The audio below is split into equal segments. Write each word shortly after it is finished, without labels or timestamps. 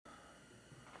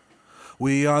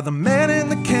We are the Man in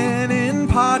the Cannon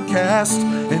podcast,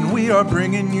 and we are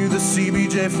bringing you the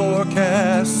CBJ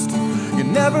forecast. You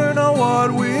never know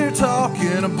what we're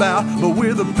talking about, but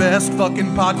we're the best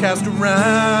fucking podcast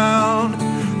around.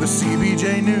 The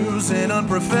CBJ news and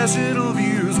unprofessional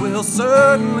views will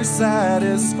certainly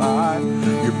satisfy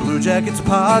your Blue Jackets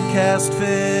podcast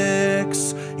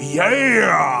fix.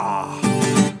 Yeah!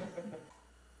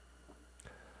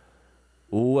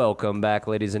 Welcome back,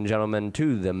 ladies and gentlemen,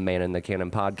 to the Man in the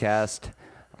Cannon podcast.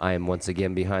 I am once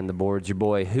again behind the boards, your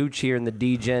boy Hooch here in the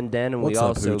D-Gen Den, and What's we up,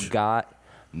 also Hooch? got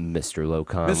Mr.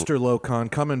 Locon. Mr. Locon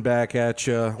coming back at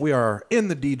you. We are in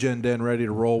the D-Gen Den ready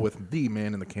to roll with the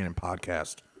Man in the Cannon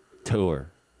podcast. Tour.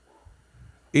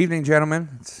 Evening, gentlemen.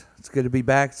 It's good to be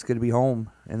back. It's good to be home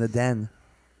in the den.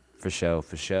 For sure.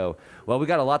 Well, we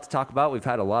got a lot to talk about. We've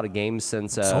had a lot of games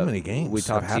since So many games we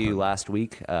talked have to you happened. last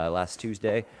week, last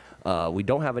Tuesday. We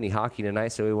don't have any hockey tonight,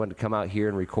 so we wanted to come out here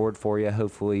and record for you.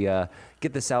 Hopefully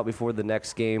get this out before the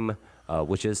next game,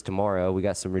 which is tomorrow. We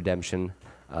got some redemption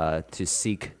to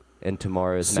seek in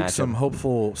tomorrow's Seek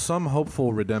matchup. some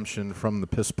hopeful redemption from the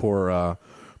piss poor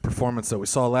performance that we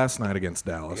saw last night against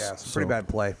Dallas. Yeah, it's pretty bad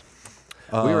play.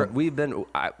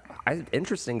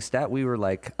 Interesting stat. We were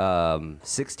like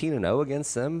 16-0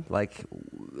 against them. Like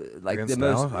Against the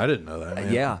most. Dallas? I didn't know that.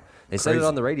 Man. Yeah, they said it Crazy.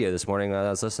 on the radio this morning. I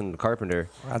was listening to Carpenter.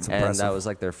 That's and impressive. that was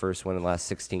like their first win in the last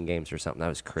 16 games or something. That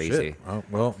was crazy. Shit. Oh,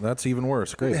 well, that's even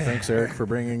worse. Great. Thanks, Eric, for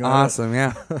bringing that up. Awesome,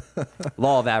 yeah.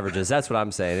 Law of averages. That's what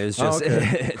I'm saying. It was just.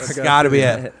 okay. It's Got to be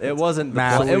it. It wasn't.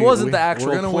 Math. It wasn't the actual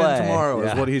We're gonna play. win tomorrow.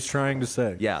 Yeah. Is what he's trying to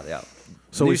say. Yeah.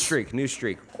 So new we- streak.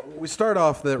 We start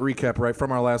off the recap right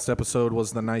from our last episode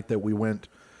was the night that we went,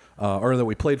 or that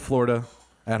we played Florida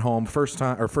at home. First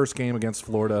game against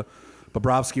Florida.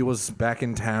 Bobrovsky was back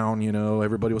in town. You know,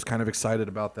 everybody was kind of excited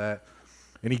about that,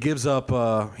 and he gave up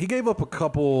a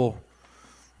couple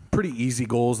pretty easy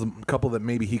goals, a couple that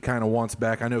maybe he kind of wants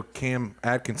back. I know Cam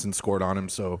Atkinson scored on him,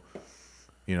 so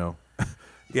you know.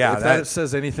 Yeah, if that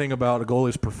says anything about a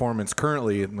goalie's performance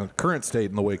currently in the current state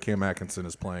and the way Cam Atkinson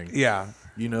is playing, Yeah.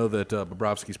 you know that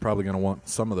Bobrovsky's probably going to want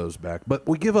some of those back. But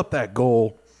we give up that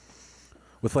goal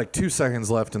with like 2 seconds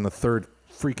left in the third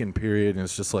freaking period, and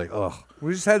it's just like, ugh.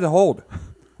 We just had to hold.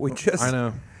 We just I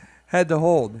know. had to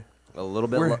hold. A little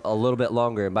bit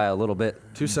longer, and by a little bit.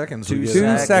 2 seconds. Two we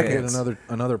get- seconds. we get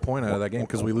another point out of that game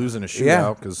because we lose in a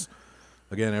shootout because,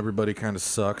 again, everybody kind of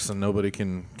sucks and nobody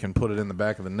can put it in the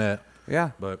back of the net.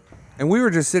 Yeah. But And we were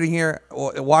just sitting here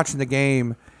watching the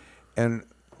game, and,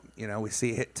 you know, we see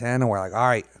it hit 10, and we're like, all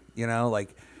right, you know,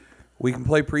 like, we can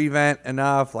play prevent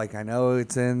enough. Like, I know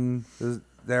it's in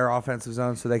their offensive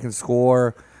zone so they can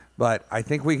score, but I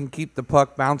think we can keep the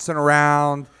puck bouncing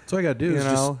around. that's all you got to do You is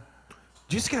know?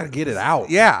 just got to get it out.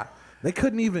 Yeah. They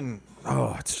couldn't even.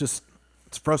 Oh, it's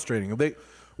frustrating.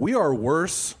 We are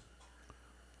worse,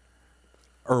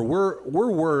 or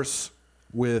we're worse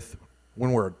with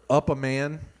when we're up a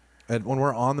man, and when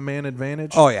we're on the man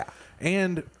advantage. Oh, yeah.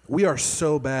 And we are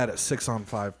so bad at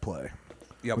 6-on-5 play.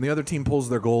 Yep. When the other team pulls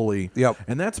their goalie. Yep.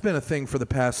 And that's been a thing for the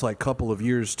past like couple of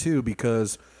years too,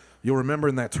 because you'll remember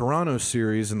in that Toronto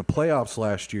series in the playoffs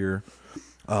last year,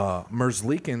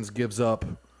 Merzlikins gives up.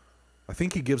 I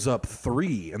think he gives up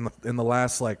 3 in the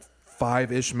last like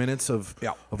 5-ish minutes of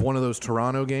one of those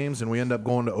Toronto games, and we end up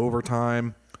going to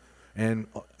overtime, and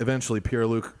eventually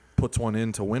Pierre-Luc puts one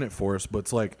in to win it for us. But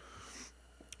it's like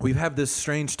we have this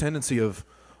strange tendency of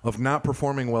not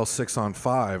performing well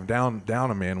 6-on-5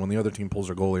 down a man when the other team pulls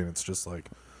their goalie, and it's just like,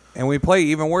 And we play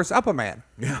even worse up a man.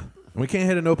 yeah, we can't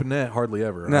hit an open net hardly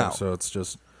ever. No. Right? So it's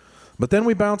just. But then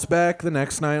we bounce back the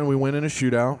next night and we win in a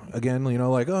shootout again. You know,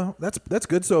 like, oh, that's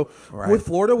good. So Right. with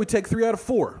Florida, we take 3 out of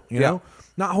 4. You Yeah. know,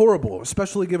 not horrible,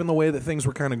 especially given the way that things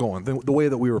were kind of going, the way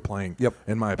that we were playing. Yep.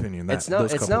 In my opinion, It's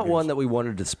not one that we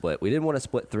wanted to split. We didn't want to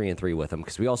split 3-3 with them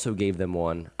because we also gave them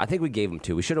one. I think we gave them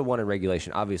 2. We should have won in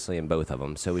regulation, obviously, in both of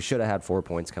them. So we should have had 4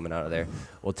 points coming out of there.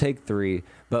 We'll take 3,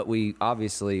 but we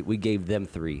gave them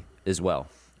 3 as well.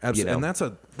 Absolutely, You know?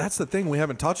 and that's the thing we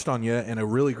haven't touched on yet, and a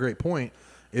really great point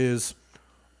is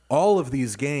all of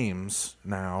these games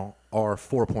now are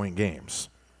 4-point games,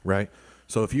 right?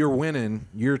 So if you're winning,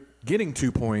 you're getting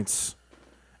 2 points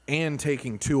and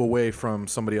taking 2 away from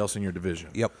somebody else in your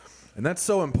division. Yep. And that's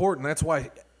so important.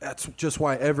 That's just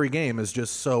why every game is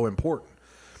just so important.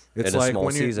 It's In a like small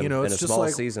when you season. you know, In it's a just small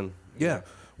like season. Yeah.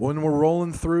 When we're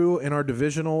rolling through in our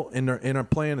divisional, in our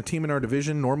playing a team in our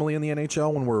division, normally in the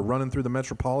NHL, when we're running through the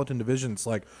Metropolitan Division, it's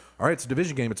like, all right, it's a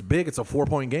division game. It's big. It's a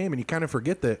 4-point game. And you kind of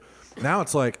forget that now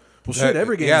it's like, well, shit,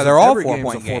 every game they're all every game's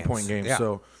a 4-point 4-point game. Yeah.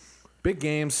 So big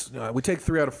games. We take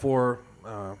 3 out of 4.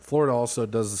 Florida also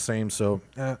does the same. So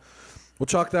we'll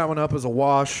chalk that one up as a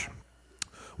wash.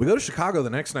 We go to Chicago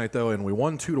the next night though, and we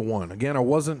won 2-1. Again, I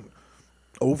wasn't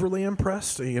overly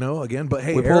impressed, again, but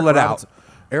hey, We pulled it out.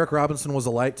 Eric Robinson was a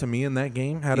light to me in that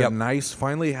game. Had a nice,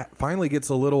 finally gets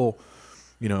a little,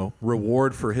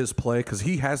 reward for his play because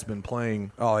he has been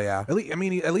playing. Oh yeah. At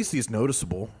least he's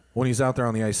noticeable when he's out there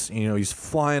on the ice. He's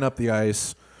flying up the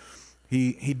ice.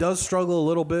 He does struggle a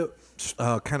little bit,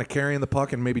 kind of carrying the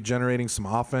puck and maybe generating some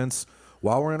offense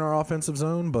while we're in our offensive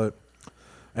zone. But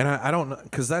I don't know,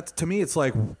 because that's, to me, it's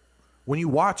like when you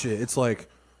watch it, it's like,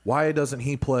 why doesn't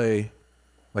he play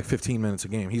like 15 minutes a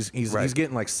game? He's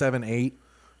getting like 7, 8.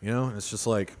 And it's just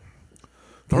like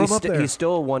throw him up there. He's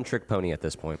still a one-trick pony at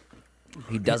this point.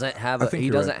 He doesn't have the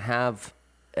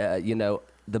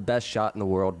best shot in the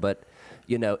world, but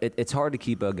it's hard to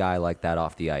keep a guy like that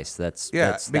off the ice. That's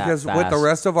because with the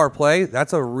rest of our play,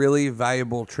 that's a really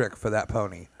valuable trick for that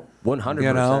pony.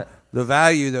 100%. The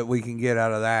value that we can get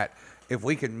out of that, if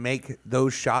we can make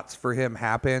those shots for him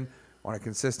happen on a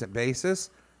consistent basis,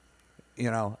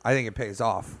 I think it pays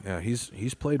off. Yeah,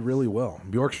 he's played really well.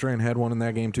 Bjorkstrand had one in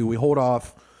that game too. We hold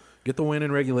off, get the win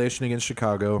in regulation against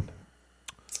Chicago.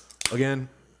 Again,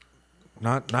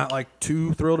 not like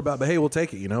too thrilled about, but hey, we'll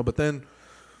take it, But then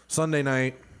Sunday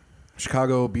night,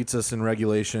 Chicago beats us in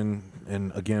regulation,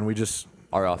 and again,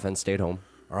 our offense stayed home.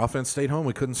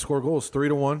 We couldn't score goals,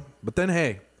 3-1. But then,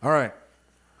 hey, all right,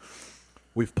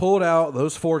 we've pulled out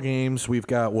those 4 games. We've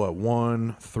got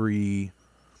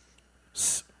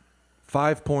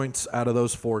 5 points out of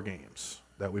those 4 games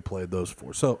that we played those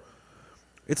 4. So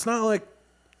it's not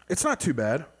too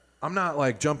bad. I'm not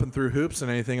like jumping through hoops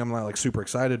and anything. I'm not like super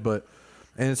excited,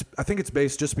 I think it's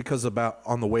based just because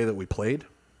on the way that we played.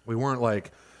 We weren't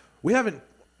like, we haven't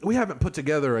put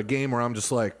together a game where I'm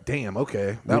just like, damn,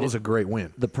 okay, that was a great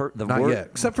win. Not yet.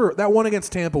 Except for that one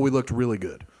against Tampa, we looked really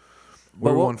good.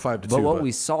 We won 5-2. But what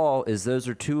we saw is those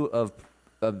are 2 of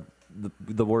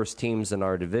the worst teams in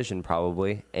our division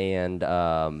probably, and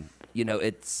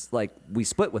it's like we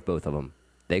split with both of them.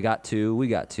 They got 2, we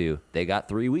got 2. They got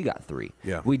 3, we got 3.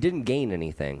 Yeah. We didn't gain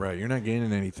anything. Right, you're not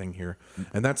gaining anything here,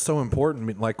 and that's so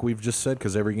important. Like we've just said,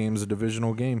 because every game is a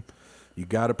divisional game, you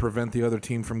got to prevent the other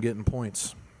team from getting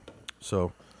points.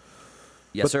 So,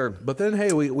 yes, sir. But then,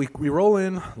 hey, we roll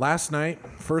in last night,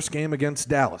 first game against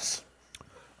Dallas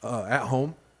at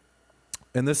home,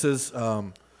 and this is.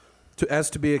 As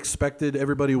to be expected,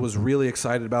 everybody was really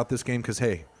excited about this game because,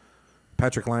 hey,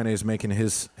 Patrick Laine is making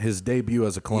his debut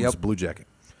as a Columbus Blue Jacket.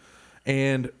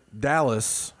 And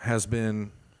Dallas has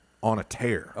been on a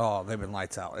tear. Oh, they've been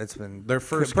lights out. It's been their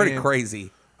first pretty game,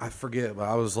 crazy. I forget, but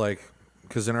I was like,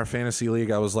 because in our fantasy league,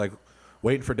 I was like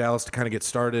waiting for Dallas to kind of get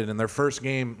started. And their first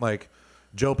game, like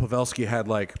Joe Pavelski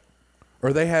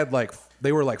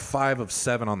they were like 5 of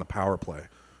 7 on the power play.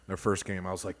 Their first game,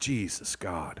 I was like, Jesus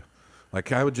God.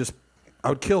 Like I would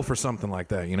kill for something like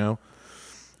that,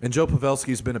 And Joe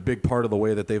Pavelski's been a big part of the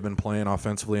way that they've been playing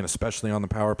offensively, and especially on the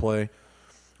power play.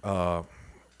 Rupe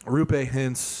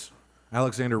Hintz,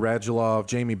 Alexander Radulov,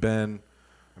 Jamie Benn.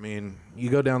 I mean, you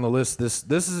go down the list. This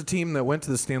is a team that went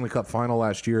to the Stanley Cup final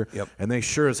last year, and they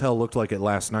sure as hell looked like it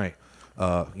last night.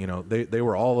 They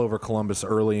were all over Columbus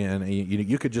early, and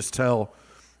you could just tell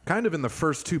kind of in the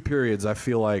first 2 periods, I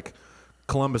feel like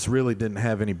Columbus really didn't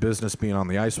have any business being on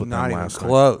the ice with them last night. Not even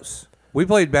close. We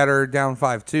played better down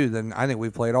 5-2 than I think we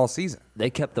played all season. They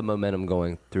kept the momentum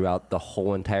going throughout the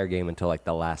whole entire game until like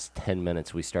the last 10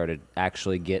 minutes. We started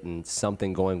actually getting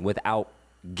something going without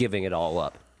giving it all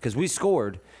up. Because we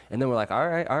scored, and then we're like, all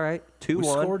right,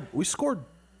 2-1. We scored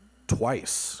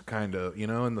twice, kind of,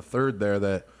 in the third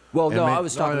there. I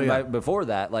was talking about before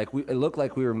that. Like it looked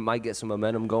like we might get some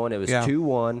momentum going. It was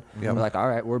 2-1. We're like, all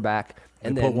right, we're back.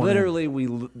 And then literally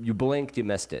you blinked, you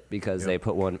missed it because they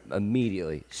put one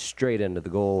immediately straight into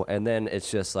the goal. And then it's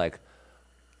just like,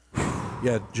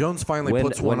 yeah, Jones finally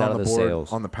puts one on the board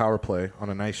sails. On the power play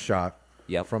on a nice shot.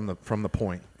 From the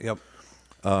point. Yep.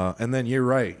 And then you're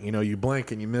right. You blink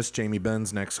and you miss Jamie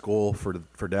Benn's next goal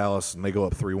for Dallas, and they go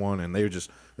up 3-1, and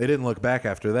they didn't look back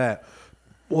after that.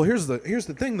 Well, here's the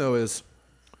thing though is,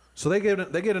 so they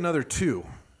get another 2,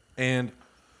 and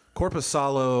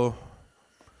Korpisalo,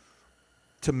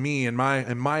 to me, in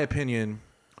my opinion,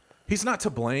 he's not to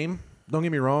blame. Don't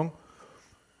get me wrong,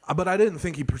 but I didn't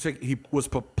think he was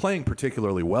playing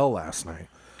particularly well last night.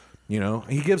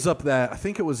 He gives up that, I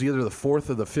think it was either the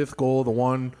 4th or the 5th goal, the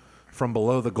one from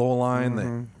below the goal line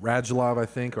that Radulov, I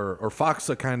think, or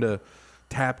Faksa kind of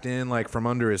tapped in like from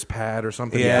under his pad or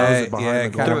something. Yeah, he throws it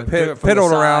behind the goal. kind of Threw it from piddled the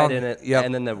side around.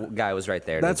 and then the guy was right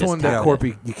there. and That's he just one that tapped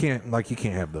Corpy you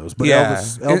can't have those. But Yeah.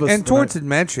 Elvis and Torts had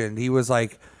mentioned, he was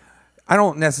like, I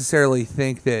don't necessarily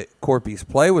think that Corpy's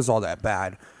play was all that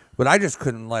bad, But I just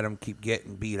couldn't let him keep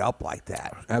getting beat up like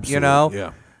that. Absolutely, You know?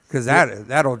 yeah. Because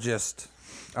that'll just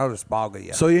boggle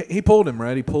you. So he pulled him,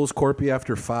 right? He pulls Corpy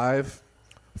after 5.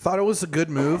 Thought it was a good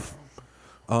move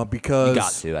because You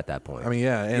got to at that point. I mean,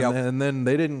 yeah, and, Yep. and then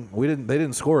they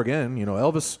didn't score again. You know,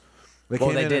 Elvis. They well,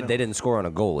 came they in did. and- They didn't score on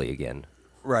a goalie again.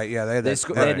 Right, yeah. They They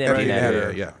had an empty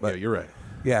netter. Yeah, you're right.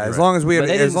 Yeah, as long as we had, But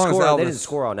they as didn't long score. as Elvis, They didn't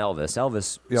score on Elvis.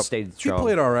 Elvis Yep. stayed He strong.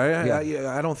 played all right.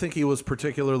 Yeah. I don't think he was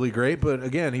particularly great, but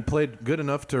again, he played good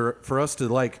enough for us to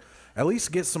like at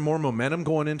least get some more momentum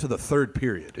going into the third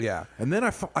period. Yeah. And then I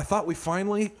thought we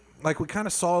finally we kind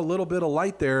of saw a little bit of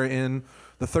light there in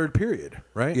the third period,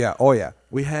 right? Yeah. Oh yeah.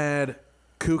 We had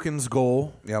Kukin's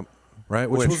goal, Yep. right,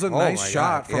 which was a oh nice my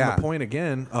shot God, from yeah. the point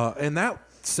again. And that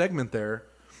segment there,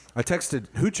 I texted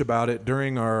Hooch about it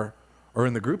during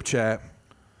in the group chat.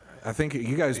 I think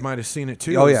you guys might have seen it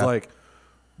too. Oh, It was yeah. like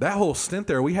that whole stint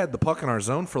there. We had the puck in our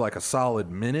zone for like a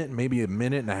solid minute, maybe a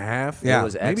minute and a half. Yeah. It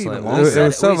was maybe even excellent. longer. It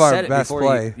was some of we our said it best before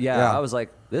play. Yeah, Yeah. I was like,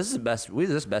 this is the best. This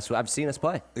is the best I've seen us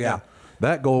play. Yeah.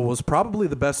 That goal was probably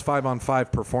the best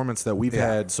 5-on-5 performance that we've Yeah.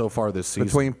 had so far this season.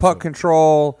 Between puck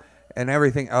control and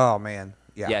everything. Oh man.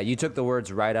 Yeah. Yeah, you took the words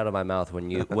right out of my mouth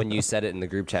when you said it in the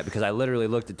group chat because I literally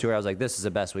looked at Tour. I was like, "This is the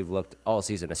best we've looked all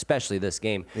season, especially this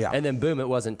game." Yeah. And then boom, it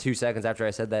wasn't 2 seconds after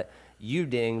I said that you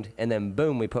dinged, and then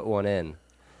boom, we put one in,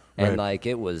 and Right.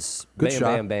 it was Good bam,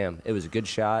 shot. bam, bam. It was a good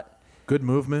shot. Good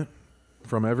movement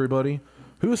from everybody.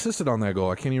 Who assisted on that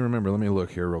goal? I can't even remember. Let me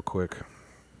look here real quick.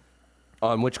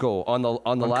 On which goal? On the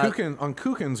last. On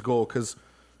Kukin's goal,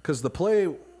 because the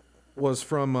play was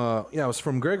from it was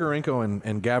from Grigorenko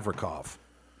and Gavrikov,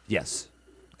 Yes.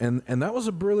 and that was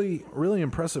a really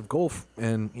impressive goal.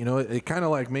 And you know, it kind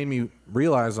of like made me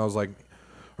realize, I was like,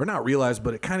 or not realize,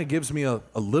 but it kind of gives me a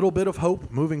little bit of hope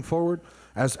moving forward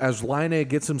as Laine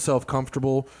gets himself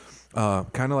comfortable,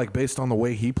 kind of like based on the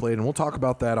way he played. And we'll talk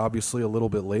about that obviously a little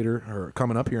bit later or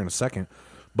coming up here in a second,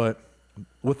 but.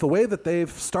 With the way that they've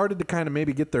started to kind of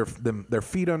maybe get their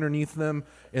feet underneath them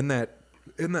in that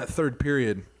third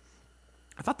period,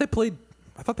 I thought they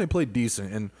played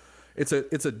decent, and it's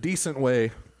a decent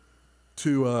way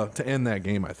to end that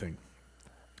game. I think.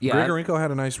 Yeah. Grigorenko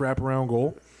had a nice wraparound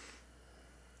goal,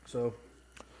 so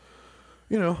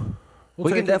you know We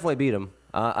can take it. definitely beat him.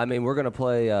 I mean, we're gonna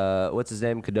play. What's his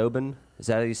name? Kadobin. Is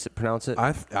that how you pronounce it?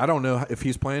 I don't know if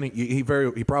he's playing. He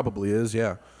probably is.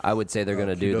 Yeah. I would say they're going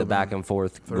to do the Qdoba back and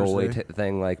forth Thursday. goalie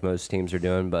thing like most teams are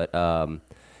doing. But,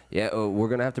 we're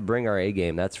going to have to bring our A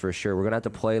game. That's for sure. We're going to have to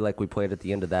play like we played at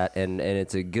the end of that. And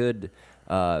it's a good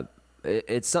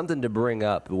it's something to bring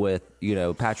up with,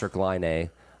 Patrick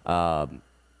Laine.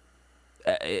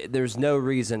 There's no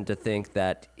reason to think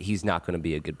that he's not going to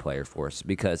be a good player for us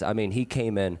because, I mean, he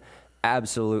came in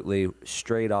absolutely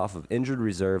straight off of injured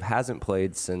reserve, hasn't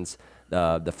played since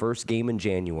the first game in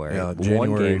January. Yeah, One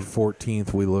January game.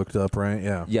 14th we looked up, right?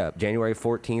 Yeah. Yeah, January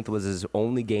 14th was his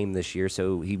only game this year,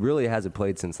 so he really hasn't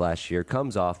played since last year.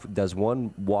 Comes off, does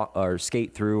one walk or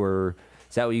skate through, or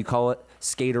is that what you call it?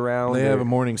 Skate around. They or- have a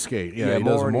morning skate. Yeah, he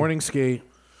does a morning skate.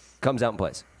 Comes out and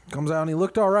plays. Comes out and he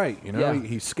looked all right. You know, Yeah.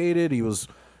 he skated.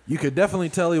 You could definitely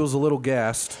tell he was a little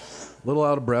gassed, a little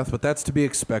out of breath, but that's to be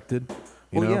expected.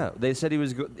 You know? Yeah, they said they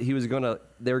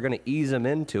were gonna ease him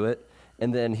into it,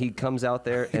 and then he comes out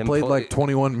there He and played like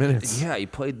 21 minutes. Yeah, he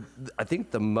played. I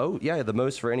think the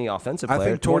most for any offensive I player.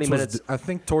 think 20 Torts minutes. I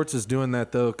think Torts is doing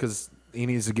that though because he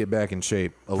needs to get back in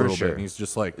shape a little sure. bit. And he's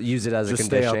just like Use it as a just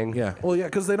stay out- conditioning. Yeah. Well, yeah,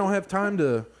 because they don't have time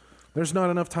to. There's not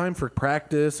enough time for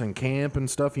practice and camp and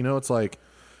stuff. You know, it's like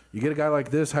you get a guy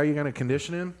like this. How are you going to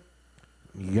condition him?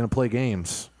 You're going to play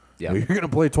games. Yeah. You're going to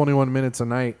play 21 minutes a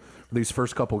night these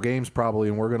first couple games probably,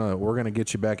 and we're gonna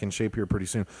get you back in shape here pretty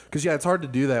soon. Because yeah, it's hard to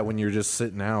do that when you're just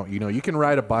sitting out. You know, you can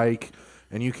ride a bike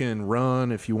and you can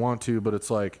run if you want to, but it's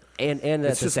like and at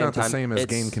it's the just same not time, the same as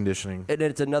it's- game conditioning. And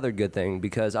it's another good thing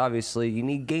because obviously you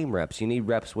need game reps. You need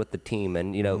reps with the team,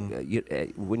 and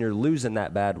when you're losing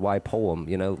that bad, why pull them?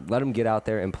 Let them get out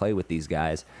there and play with these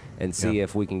guys and see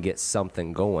if we can get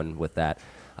something going with that.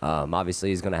 Obviously,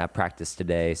 he's going to have practice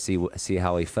today. See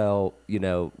how he felt.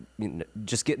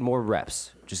 Just getting more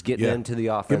reps, just getting into the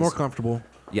offense. Get more comfortable.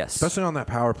 Yes, Especially on that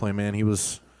power play, man.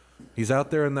 He's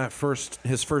out there in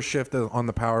his first shift on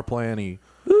the power play, and he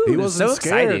it was wasn't so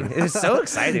scared. exciting. It was so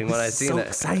exciting when I seen so that.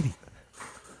 exciting.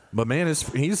 But man,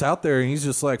 he's out there and he's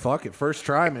just like, fuck it, first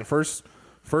try, man, first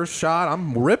shot,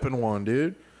 I'm ripping one,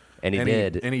 dude. And he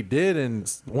did. And he did, and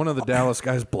one of the Dallas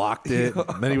guys blocked it.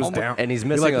 And then he was down. And he's He,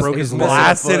 missing broke he's his missing a leg.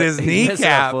 Blasted foot. his He's missing a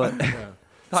kneecap. foot.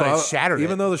 Thought I- it shattered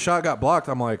even it. though the shot got blocked,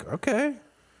 I'm like, okay,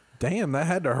 damn, that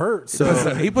had to hurt.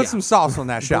 So He put some sauce on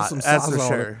that shot. some That's sauce for on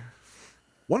sure.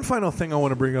 one final thing I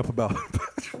want to bring up about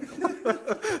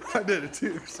I did it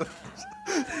too. So.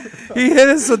 He hit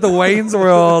us with the Wayne's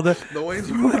World The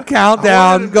Wayne's World.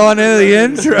 countdown going into the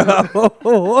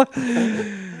intro.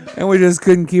 And we just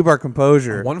couldn't keep our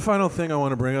composure. One final thing I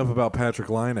want to bring up about Patrick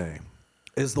Laine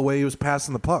is the way he was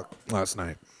passing the puck last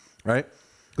night, right?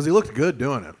 Because he looked good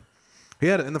doing it. He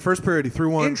had in the first period. He threw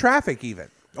one In traffic, even.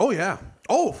 Oh yeah.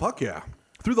 Oh fuck yeah.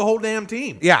 Through the whole damn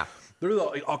team. Yeah. Through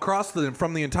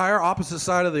from the entire opposite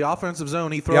side of the offensive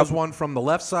zone. He throws Yep. one from the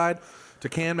left side to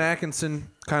Cam Atkinson,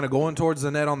 kind of going towards the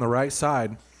net on the right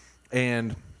side.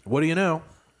 And what do you know,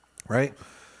 right?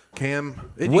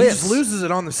 Cam, he Whiffs. just loses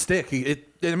it on the stick.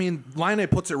 Laine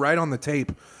puts it right on the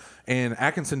tape, and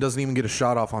Atkinson doesn't even get a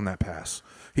shot off on that pass.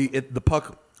 The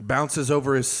puck bounces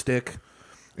over his stick,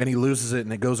 and he loses it,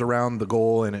 and it goes around the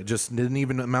goal, and it just didn't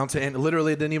even amount to, and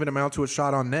literally it didn't even amount to a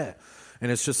shot on net.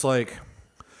 And it's just like,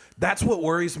 that's what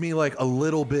worries me like a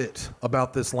little bit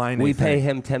about this Laine. We pay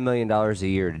him $10 million a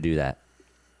year to do that.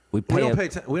 We don't pay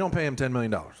him $10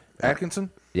 million. Atkinson,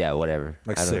 Yeah, whatever.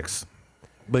 like I don't know. 6.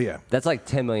 But yeah, That's like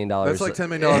 $10 million. that's like $10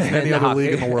 million in any other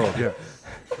league in the world. Yeah,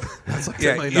 that's like $10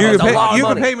 Yeah, million. you That's a lot of can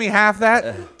money. pay me half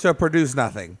that to produce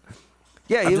nothing.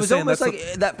 Yeah, I'm he just was saying almost that's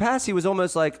like that pass. He was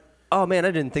almost like, oh man,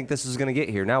 I didn't think this was gonna get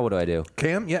here. Now what do I do?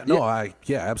 Cam,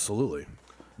 absolutely.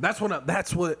 That's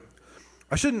what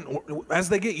I shouldn't. As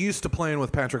they get used to playing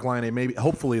with Patrick Laine, maybe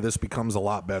hopefully this becomes a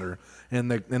lot better,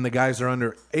 and the guys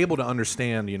are able to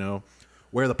understand,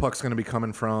 where the puck's going to be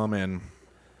coming from and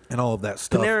all of that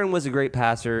stuff. Panarin was a great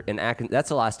passer, and that's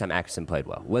the last time Atkinson played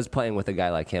well. Was playing with a guy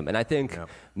like him, and I think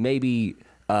maybe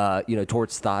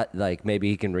Torts thought like maybe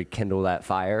he can rekindle that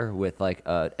fire with like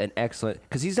an excellent,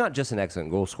 because he's not just an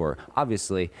excellent goal scorer.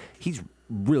 Obviously, he's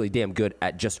really damn good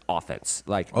at just offense.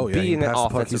 Like being an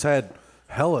offensive. He's had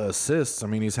hella assists. I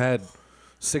mean, he's had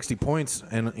 60 points,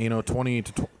 and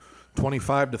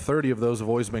 25 to 30 of those have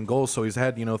always been goals. So he's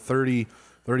had 30,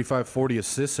 35, 40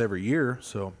 assists every year.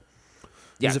 So.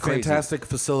 He's a crazy. fantastic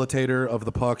facilitator of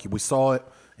the puck. We saw it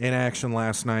in action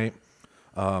last night.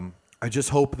 I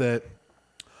just hope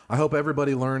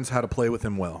everybody learns how to play with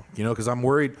him well. Because I'm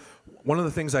worried. One of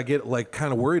the things I get like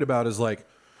kind of worried about is like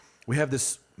we have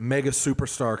this mega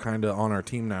superstar kind of on our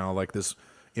team now, like this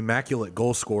immaculate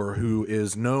goal scorer who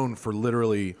is known for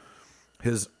literally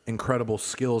his incredible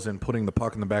skills in putting the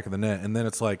puck in the back of the net, and then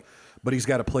it's like, but he's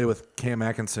got to play with Cam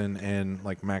Atkinson and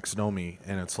like Max Domi,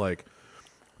 and it's like,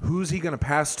 who's he going to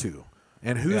pass to?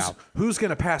 And who's going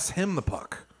to pass him the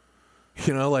puck?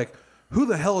 Like who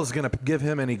the hell is going to give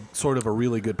him any sort of a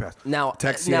really good pass? Now,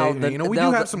 Texier, we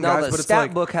do have some guys, the but it's stat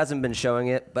like book hasn't been showing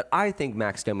it, but I think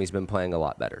Max Domi's been playing a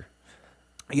lot better.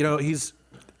 he's.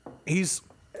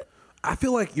 I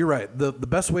feel like you're right. The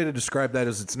best way to describe that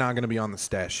is it's not going to be on the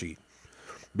stat sheet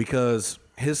because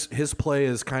his play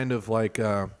is kind of like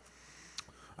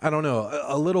I don't know,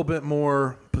 a little bit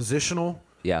more positional.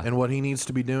 Yeah. And what he needs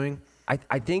to be doing.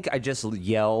 I think I just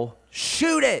yell,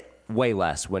 shoot it, way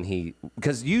less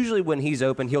because usually when he's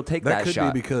open, he'll take that could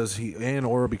shot. be because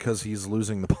because he's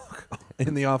losing the puck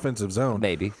in the offensive zone.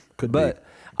 Maybe. Could but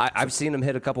be. I've seen him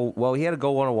hit a couple. Well, he had a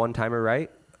goal on a one-timer, right?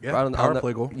 Yeah, Right on power the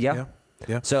play goal. Yeah.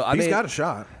 Yeah. So, he's got a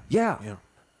shot. Yeah. Yeah.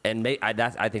 And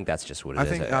I think that's just what it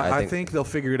is. I think they'll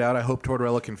figure it out. I hope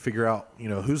Tortorella can figure out,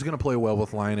 who's going to play well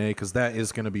with Laine, because that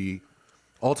is going to be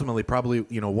ultimately probably,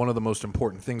 one of the most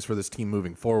important things for this team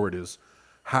moving forward is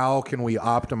how can we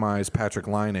optimize Patrick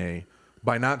Laine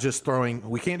by not just throwing.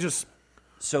 We can't just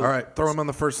all right, throw him on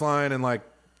the first line and like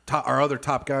our other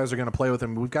top guys are going to play with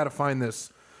him. We've got to find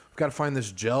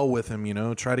this gel with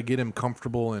him, try to get him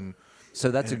comfortable and. So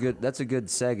that's a good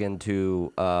seg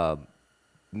into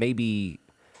maybe.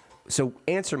 So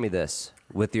answer me this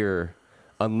with your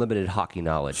unlimited hockey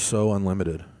knowledge. So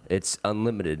unlimited. It's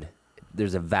unlimited.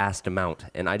 There's a vast amount,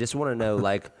 and I just want to know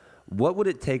like what would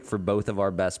it take for both of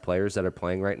our best players that are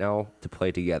playing right now to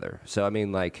play together? So I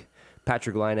mean, like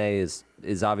Patrick Laine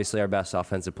is obviously our best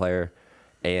offensive player,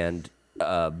 and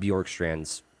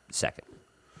Bjorkstrand's second.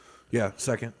 Yeah,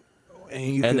 second.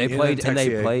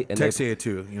 Texier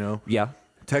too, Yeah.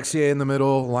 Texier in the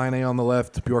middle, Laine on the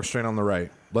left, Bjorkstrand on the right.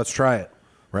 Let's try it,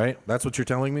 right? That's what you're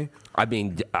telling me? I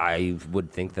mean, I would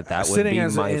think that would Sitting be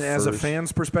as a first.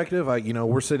 fan's perspective,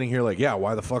 we're sitting here like, yeah,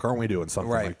 why the fuck aren't we doing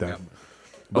something like that? Yeah.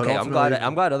 But Okay, I'm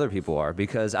glad other people are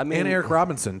because I mean, and Eric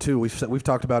Robinson too. We've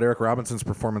talked about Eric Robinson's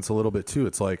performance a little bit too.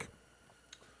 It's like,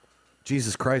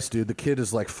 Jesus Christ, dude, the kid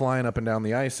is like flying up and down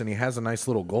the ice, and he has a nice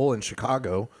little goal in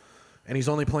Chicago, and he's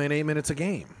only playing 8 minutes a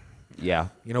game. yeah.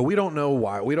 We don't know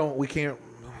why. We can't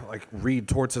like read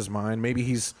Torts' mind. Maybe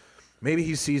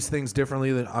he sees things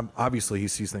differently than obviously he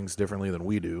sees things differently than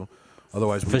we do.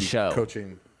 Otherwise, we'd be sure.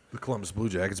 coaching the Columbus Blue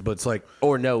Jackets. But it's like,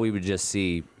 Or no, we would just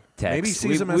see Tex. Maybe he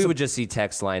sees him as we a- would just see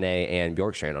Tex, Line A, and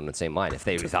Bjorkstrand on the same line if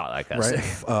they thought like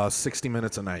us. right? 60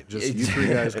 minutes a night. Just you three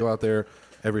guys go out there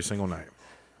every single night.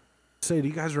 Say, do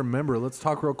you guys remember? Let's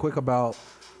talk real quick about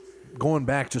going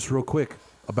back, just real quick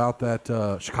about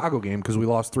that Chicago game because we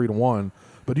lost 3-1.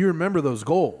 But do you remember those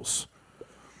goals?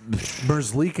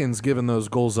 Merzlikins giving those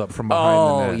goals up from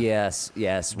behind the net.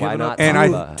 Yes. Why Giving not? up And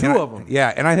Tumba? two of them.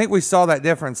 Yeah, and I think we saw that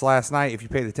difference last night. If you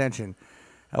paid attention,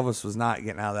 Elvis was not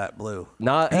getting out of that blue.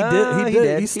 Not He did. He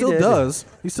did. He still did. does.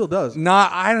 He still does.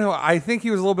 Not, I don't know. I think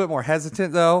he was a little bit more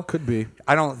hesitant though. Could be.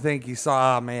 I don't think you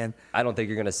saw. Oh, man, I don't think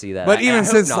you're going to see that. But I even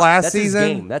hope since not. last That's season-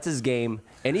 his game. That's his game.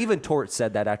 And even Tort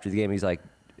said that after the game. He's like,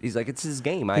 it's his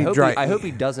game. I He hope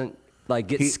he doesn't like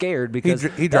get scared he, because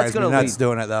he that's drives me going nuts to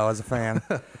doing it though as a fan.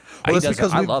 Well, He it's does-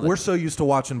 because I love it. we're so used to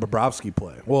watching Bobrovsky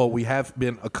play. Well, we have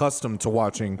been accustomed to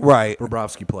watching Right.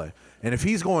 Bobrovsky play. And if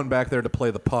he's going back there to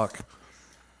play the puck,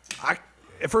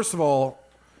 first of all,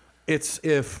 it's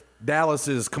if Dallas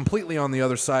is completely on the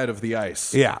other side of the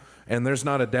ice. Yeah. And there's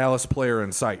not a Dallas player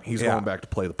in sight. He's Yeah. going back to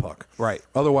play the puck. Right.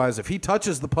 Otherwise, if he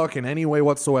touches the puck in any way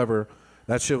whatsoever,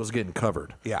 that shit was getting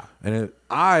covered. Yeah. And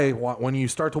when you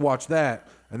start to watch that,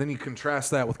 and then you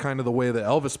contrast that with kind of the way that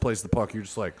Elvis plays the puck, you're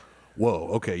just like, whoa,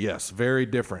 okay, yes, very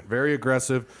different, very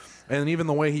aggressive. And even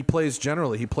the way he plays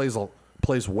generally, he plays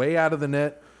way out of the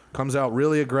net, comes out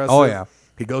really aggressive. Oh, yeah.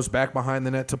 He goes back behind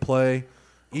the net to play.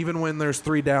 Even when there's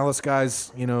three Dallas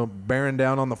guys, bearing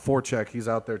down on the forecheck, he's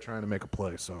out there trying to make a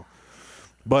play. So,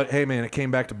 but hey, man, it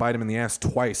came back to bite him in the ass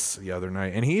twice the other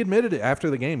night, and he admitted it after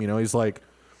the game. He's like,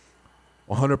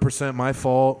 100% my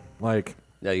fault. Like,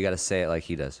 No, you got to say it like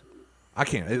he does. I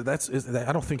can't.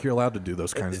 I don't think you're allowed to do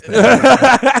those kinds of things.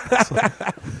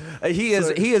 He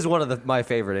is one of my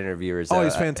favorite interviewers. Oh,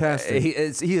 he's fantastic.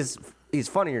 He's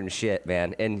funnier than shit,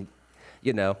 man. And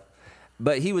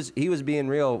but he was being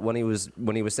real when he was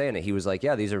saying it. He was like,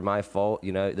 yeah, these are my fault.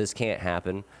 This can't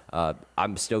happen.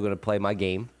 I'm still going to play my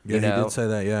game. Yeah, he did say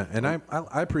that. Yeah, and I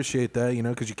appreciate that.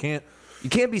 Because you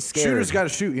can't be scared. Shooters got to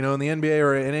shoot. In the NBA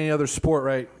or in any other sport,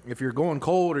 right? If you're going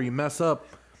cold or you mess up,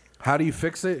 how do you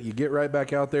fix it? You get right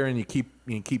back out there and you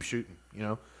keep shooting.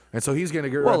 And so he's going to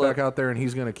get right back out there and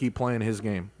he's going to keep playing his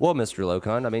game. Well, Mr.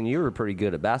 Locon, I mean, you were pretty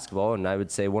good at basketball, and I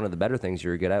would say one of the better things you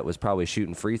were good at was probably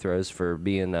shooting free throws for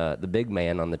being the big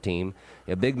man on the team.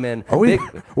 Big men. Are we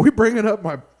bringing up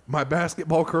my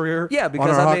basketball career? Yeah,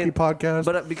 because on our I hockey mean, podcast.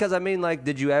 But because I mean, like,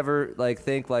 did you ever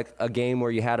think like a game where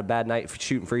you had a bad night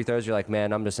shooting free throws? You're like,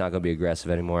 man, I'm just not going to be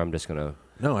aggressive anymore. I'm just going to.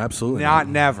 No, absolutely Not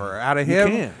never. Out of him,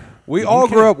 can't. we You all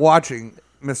can't. grew up watching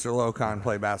Mr. Locon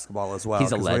play basketball as well.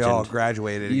 He's a 'cause legend. We all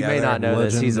graduated You together. may not know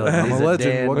this. Legend. He's a I'm a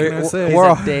legend. Damn, What can I say? He's We're a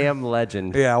all- damn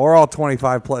legend. Yeah, we're all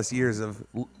 25 plus years of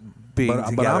being But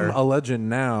together. I'm a legend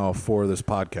now for this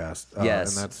podcast.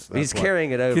 Yes, and that's he's what-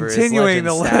 carrying it over. his Continuing legend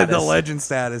the status. legend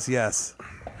status, yes.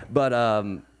 But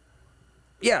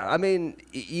yeah, I mean,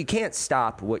 you can't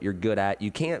stop what you're good at.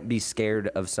 You can't be scared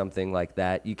of something like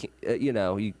that. You can,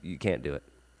 you can't do it.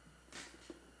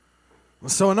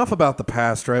 So enough about the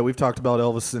past, right? We've talked about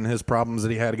Elvis and his problems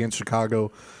that he had against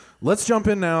Chicago. Let's jump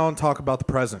in now and talk about the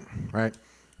present, right?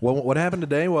 Well, what happened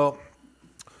today? Well,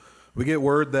 we get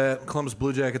word that Columbus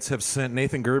Blue Jackets have sent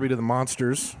Nathan Gerby to the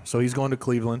Monsters, so he's going to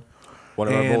Cleveland. One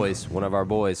of And- our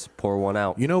boys, pour one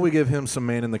out. We give him some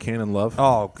man in the cannon love.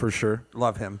 Oh. for sure.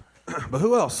 Love him. But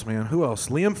who else, man? Who else?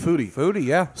 Liam Foodie. Foodie,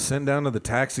 yeah. Sent down to the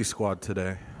taxi squad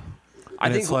today. I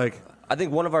And think it's like, I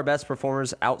think one of our best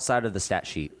performers outside of the stat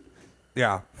sheet.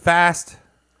 Yeah. Fast.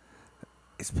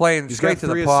 He's playing he's straight got to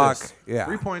the 3 puck. assists. Yeah.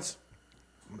 3 points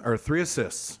or 3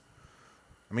 assists.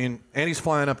 I mean, and he's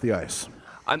flying up the ice.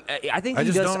 I think I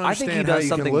he just does. don't I think he understand how does you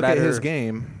can something look better. at his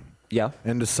game Yeah,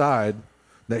 and decide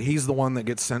that he's the one that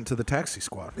gets sent to the taxi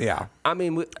squad. Yeah. I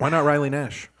mean, Why not Riley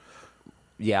Nash?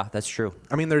 yeah, that's true.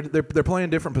 I mean, they're playing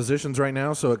different positions right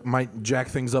now, so it might jack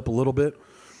things up a little bit.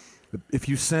 If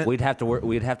you sent We'd have to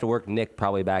work Nick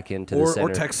probably back into the or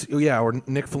center. or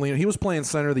Nick Foligno, he was playing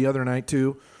center the other night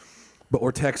too, but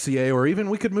or Texier, or even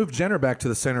we could move Jenner back to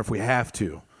the center if we have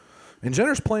to. And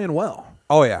Jenner's playing well,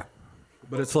 Oh, yeah.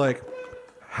 but it's like,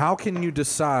 how can you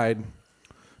decide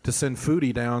to send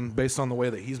Foodie down based on the way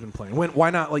that he's been playing? Why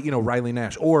not Riley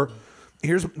Nash? Or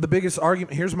here's the biggest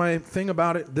argument. Here's my thing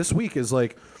about it this week is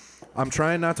like, I'm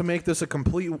trying not to make this a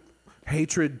complete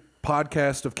hatred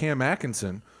podcast of Cam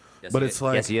Atkinson, but it's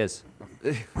like, yes, he is.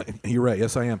 you're right.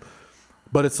 Yes, I am.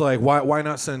 But it's like, why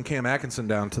not send Cam Atkinson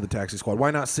down to the taxi squad? Why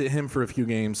not sit him for a few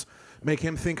games, make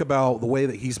him think about the way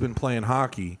that he's been playing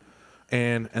hockey,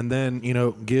 and then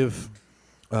give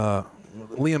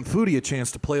Liam Foodie a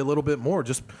chance to play a little bit more.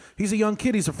 Just he's a young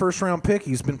kid. He's a first round pick.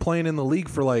 He's been playing in the league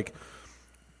for like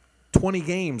 20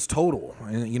 games total.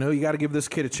 And, you know, you got to give this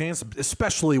kid a chance,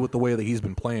 especially with the way that he's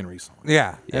been playing recently.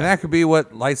 Yeah. And that could be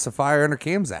what lights the fire under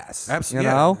Cam's ass. Absolutely.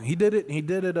 You know? He did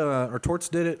it, or Torts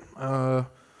did it, I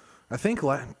think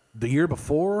the year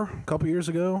before, a couple years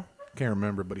ago. Can't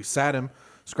remember, but he sat him,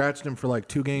 scratched him for like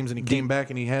 2 games, and he came back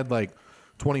and he had like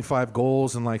 25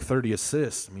 goals and like 30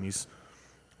 assists. I mean,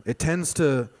 it tends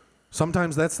to.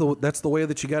 Sometimes that's the way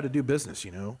that you got to do business,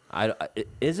 you know.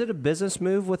 Is it a business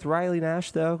move with Riley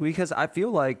Nash though? Because I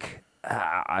feel like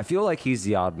he's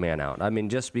the odd man out. I mean,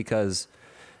 just because,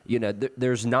 you know,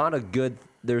 there's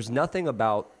nothing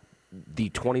about the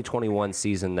 2021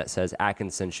 season that says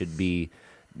Atkinson should be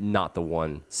not the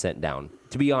one sent down.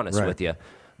 To be honest with you,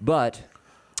 but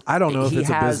I don't know if it's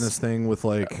a business thing with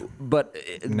like. But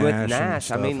with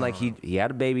Nash, I mean, like he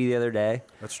had a baby the other day.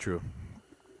 That's true.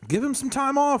 Give him some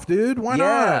time off, dude. Why not?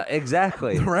 Yeah,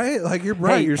 exactly. Right? Like, you're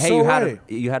right. You're hey, so you right.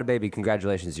 You had a baby.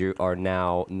 Congratulations. You are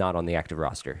now not on the active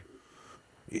roster.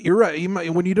 You're right.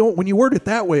 When you word it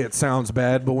that way, it sounds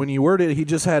bad. But when you word it, he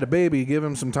just had a baby. Give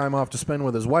him some time off to spend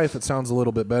with his wife. It sounds a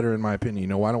little bit better, in my opinion. You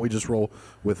know, why don't we just roll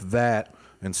with that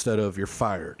instead of you're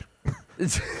fired?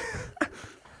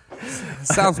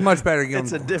 Sounds much better giving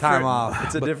time off.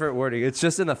 It's a different wording. It's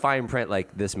just in the fine print,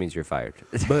 like, this means you're fired.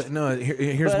 But no,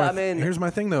 here's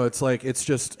my thing though. It's like, it's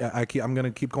just I'm going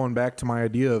to keep going back to my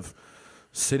idea of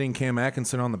sitting Cam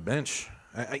Atkinson on the bench.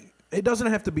 It doesn't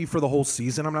have to be for the whole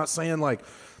season. I'm not saying like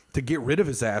to get rid of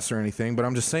his ass or anything, but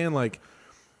I'm just saying, like,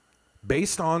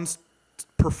 based on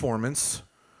performance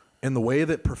and the way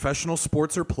that professional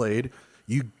sports are played,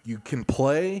 you can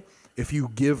play if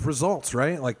you give results,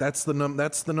 right? Like, that's the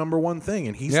number one thing,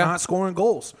 and he's not scoring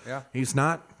goals. Yeah. He's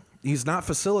not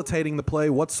facilitating the play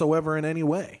whatsoever in any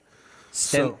way.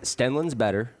 Stenlin's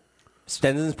better.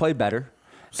 Stenlin's played better.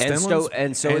 And so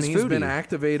is he's Foodie. been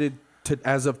activated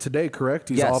as of today, correct?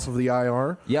 He's Yes. off of the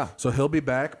IR. Yeah. So he'll be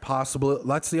back, possibly.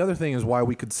 That's the other thing, is why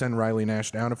we could send Riley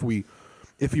Nash down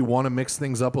if you want to mix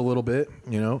things up a little bit,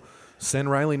 you know.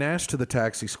 Send Riley Nash to the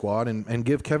taxi squad and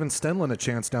give Kevin Stenlin a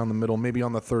chance down the middle, maybe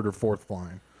on the 3rd or 4th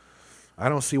line. I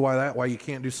don't see why you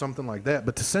can't do something like that.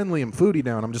 But to send Liam Foodie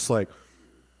down, I'm just like,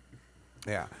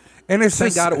 yeah. And it's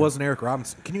thank just, God it wasn't Eric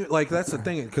Robinson. Can you, like, that's the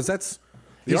thing, because that's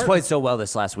He's played so well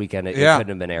this last weekend, it couldn't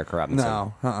have been Eric Robinson.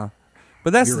 No,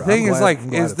 But that's the thing,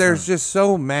 is there's just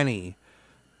so many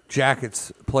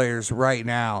Jackets players right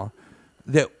now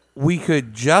that we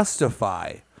could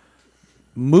justify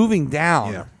moving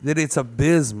down, that it's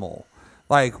abysmal.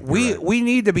 Like, we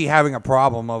need to be having a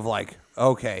problem of, like,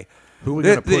 okay, who are we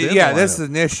going to put in? Yeah, this is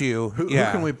an issue. Who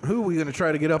are we going to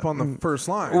try to get up on the first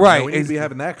line? Right. You know, we need to be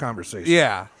having that conversation.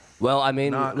 Yeah. Well, I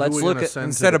mean, let's look at,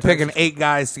 instead of picking 8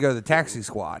 guys to go to the taxi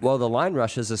squad. well, the line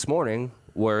rushes this morning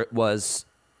was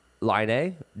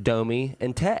Line, Domi,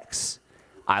 and Tex.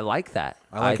 I like that.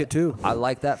 I like it too. I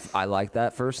like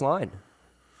that first line.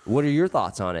 What are your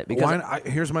thoughts on it? Because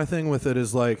here's my thing with it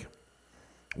is, like,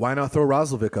 why not throw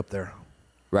Roslovic up there?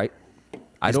 right,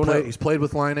 I don't know. He's played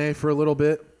with Line A for a little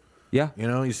bit. Yeah, You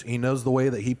know, he knows the way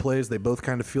that he plays. They both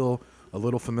kind of feel a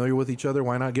little familiar with each other.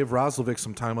 Why not give Roslovic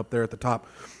some time up there at the top?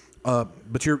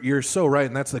 But you're so right,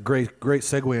 and that's a great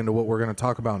segue into what we're going to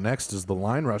talk about next is the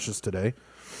line rushes today.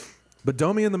 But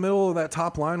Domi in the middle of that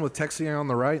top line with Texier on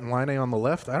the right and Line A on the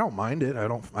left, I don't mind it. I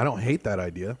don't hate that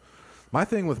idea. My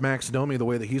thing with Max Domi, the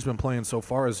way that he's been playing so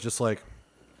far, is just like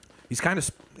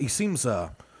he seems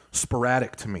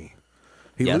sporadic to me.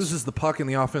 He loses the puck in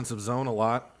the offensive zone a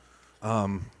lot.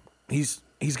 He's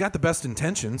got the best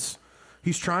intentions.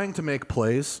 He's trying to make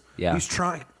plays. Yeah. He's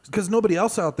trying because nobody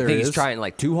else out there I think is. he's trying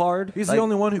like too hard. He's like, the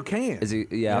only one who can. Is he?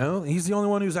 Yeah. You know, he's the only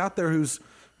one who's out there who's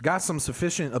got some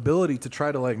sufficient ability to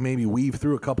try to, like, maybe weave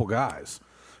through a couple guys.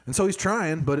 And so he's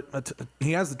trying, but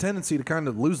he has the tendency to kind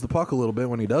of lose the puck a little bit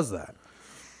when he does that.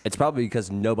 It's probably because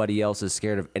nobody else is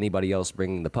scared of anybody else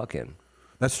bringing the puck in.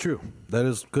 That's true.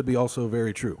 Could be also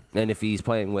very true. And if he's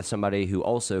playing with somebody who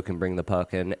also can bring the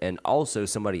puck in, and also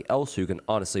somebody else who can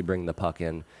honestly bring the puck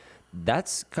in,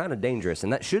 that's kind of dangerous.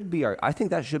 And that should be I think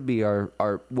that should be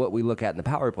our what we look at in the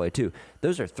power play too.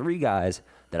 Those are 3 guys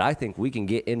that I think we can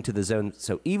get into the zone.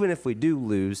 So even if we do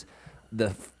lose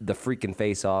the freaking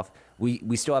face off,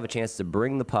 we still have a chance to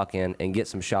bring the puck in and get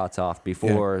some shots off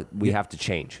before we have to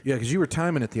change. Yeah, because you were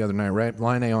timing it the other night, right?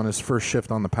 Line A on his first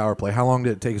shift on the power play. How long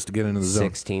did it take us to get into the zone?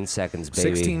 16 seconds,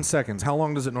 baby. 16 seconds. How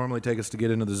long does it normally take us to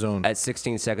get into the zone? At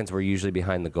 16 seconds, we're usually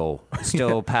behind the goal.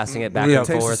 Still passing it back It and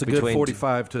takes forth us a good between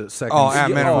 45 seconds. Oh,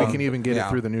 at if minimum. we can even get it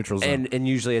through the neutral zone. and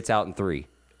usually it's out in 3.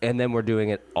 And then we're doing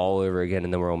it all over again,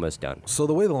 and then we're almost done. So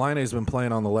the way the line A's been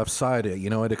playing on the left side,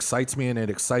 you know, it excites me, and it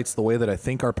excites the way that I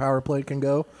think our power play can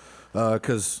go.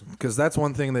 Because that's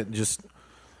one thing that just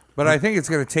But I think it's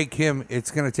going to take him.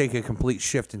 It's going to take a complete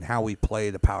shift in how we play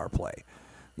the power play.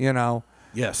 You know.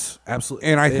 Yes, absolutely.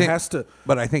 And I it think has to.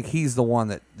 But I think he's the one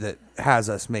that has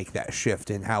us make that shift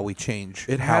in how we change.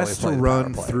 It how has we play to the power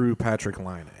run play. through Patrick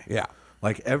Laine. Yeah.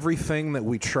 Like everything that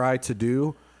we try to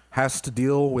do has to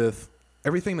deal with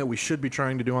everything that we should be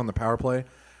trying to do on the power play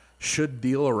should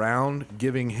deal around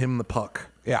giving him the puck.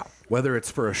 Yeah. Whether it's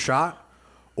for a shot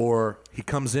or he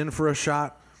comes in for a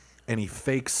shot and he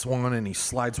fakes one and he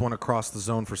slides one across the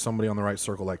zone for somebody on the right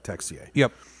circle like Texier.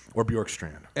 Yep. Or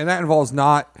Bjorkstrand. And that involves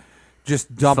not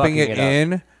just dumping Fucking it it up.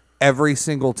 in every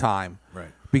single time. Right.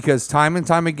 Because time and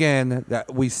time again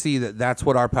that we see that's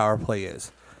what our power play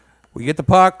is. We get the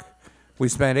puck, we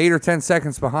spend 8 or 10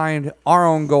 seconds behind our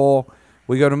own goal,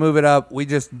 we go to move it up, we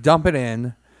just dump it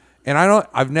in. And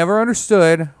I've never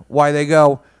understood why they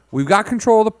go, we've got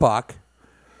control of the puck,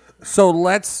 so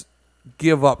let's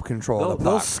give up control of the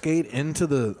They'll puck. skate into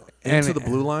the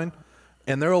blue line,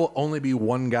 and there will only be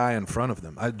one guy in front of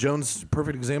them. Jones,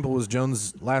 perfect example was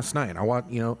Jones last night.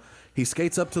 He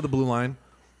skates up to the blue line.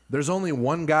 There's only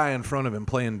one guy in front of him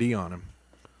playing D on him,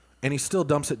 and he still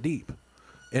dumps it deep.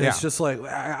 And it's Yeah. just like,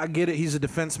 I get it. He's a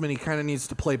defenseman. He kind of needs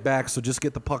to play back, so just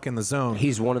get the puck in the zone.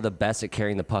 He's one of the best at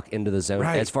carrying the puck into the zone.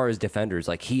 Right. As far as defenders,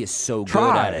 like he is so good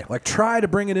at it. Try to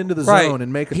bring it into the Right. zone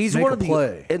and make He's make one a of the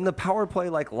play. in the power play.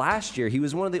 Like last year, he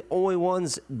was one of the only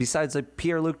ones besides like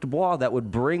Pierre-Luc Dubois that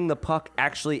would bring the puck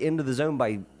actually into the zone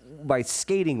by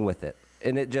skating with it,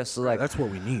 and it just like That's what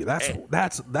we need.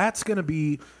 That's going to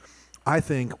be, I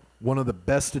think, one of the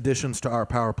best additions to our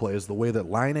power play is the way that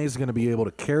Laine is going to be able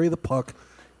to carry the puck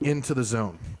into the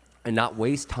zone. and not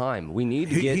waste time. We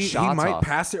need to get He shots might off.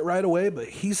 pass it right away, but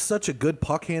he's such a good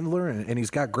puck handler and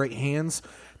he's got great hands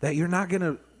that you're not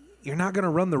gonna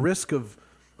run the risk of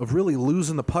really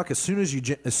losing the puck as soon as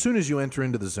you enter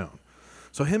into the zone.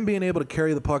 So him being able to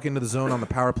carry the puck into the zone on the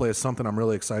power play is something I'm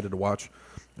really excited to watch,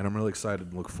 and I'm really excited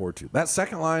to look forward to. That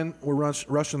second line we're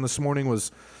rushing this morning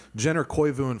was Jenner,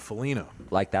 Koivu, and Foligno.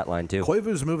 Like that line too.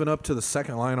 Koivu's moving up to the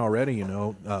second line already.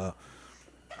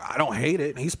 I don't hate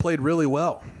it. He's played really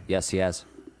well. Yes, he has.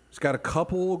 He's got a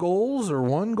couple goals or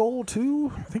one goal,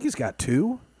 two. I think he's got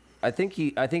two. I think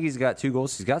he's got 2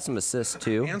 goals. He's got some assists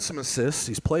too. And some assists.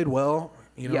 He's played well.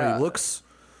 Yeah. He looks.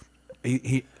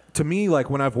 He to me,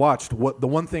 like when I've watched, the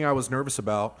one thing I was nervous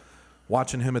about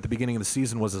watching him at the beginning of the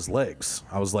season was his legs.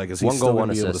 I was like, is he One still goal, going one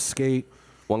to be able to assist. skate?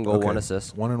 1 goal, Okay. 1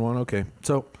 assist. 1 and 1. Okay,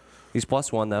 so He's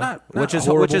 +1 though, Not which is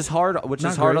horrible. hard. Which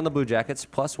Not is hard great. on the Blue Jackets.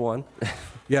 +1,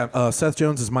 yeah, Seth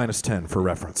Jones is -10 for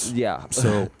reference. Yeah.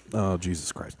 So, oh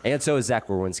Jesus Christ. and so is Zach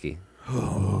Wawrinski.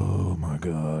 Oh my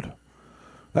God.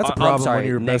 That's a I'm problem sorry, when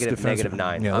you're negative- best defenseman.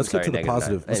 -9. Yeah, I'm let's sorry, get to the -9.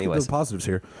 positive. Let's get to Anyways. the positives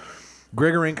here.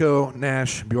 Grigorenko,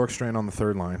 Nash, Bjorkstrand on the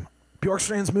third line.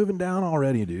 Bjorkstrand's moving down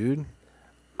already, dude.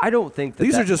 I don't think that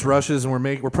These that- are just rushes, and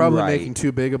we're probably Right. making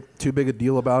too big a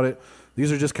deal about it. These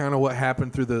are just kind of what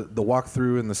happened through the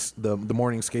walkthrough and the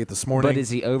morning skate this morning. But is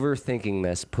he overthinking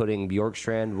this, putting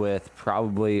Bjorkstrand with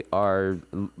probably our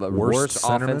Worst worst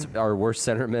centerman? offense, our worst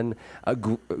centerman?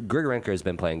 Grigorenko has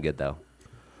been playing good though.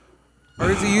 Or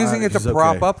is he using it to he's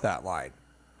prop okay. up that line?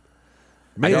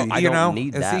 Maybe. I You don't know,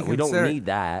 need is he that. We don't consider- need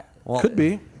that. Well, Could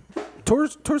be.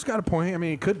 Tor's got a point. I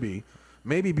mean, it could be.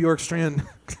 Maybe Bjorkstrand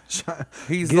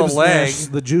He's gives the leg. Nash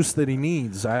the juice that he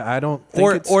needs. I don't think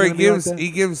Or it's he gonna be like gives that. he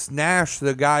gives Nash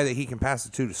the guy that he can pass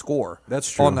it to score. That's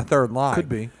true. On the third line. Could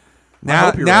be. I Now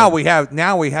hope you're now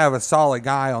right. we have a solid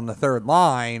guy on the third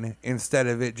line instead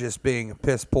of it just being a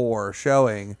piss poor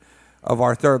showing of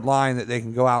our third line that they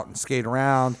can go out and skate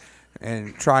around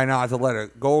and try not to let a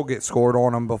goal get scored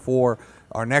on them before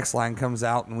our next line comes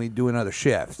out and we do another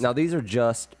shift. Now these are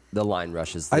just the line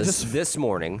rushes this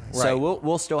morning. So Right.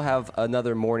 we'll still have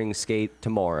another morning skate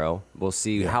tomorrow. We'll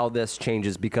see how this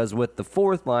changes because with the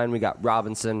fourth line we got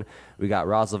Robinson, we got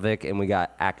Roslovic, and we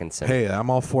got Atkinson. Hey, I'm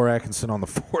all for Atkinson on the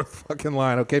fourth fucking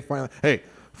line. Okay,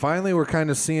 finally we're kind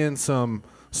of seeing some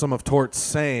of Torts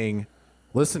saying,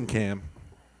 "Listen, Cam,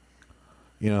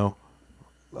 now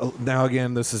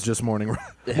again, this is just morning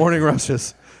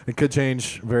rushes. It could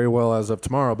change very well as of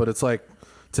tomorrow, but it's like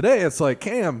today. It's like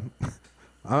Cam,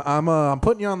 I'm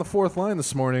putting you on the fourth line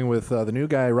this morning with the new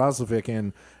guy Roslovic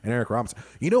and Eric Robinson.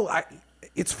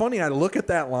 It's funny. I look at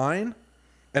that line,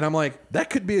 and I'm like, that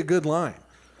could be a good line,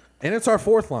 and it's our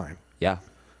fourth line. Yeah.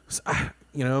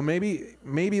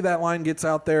 Maybe that line gets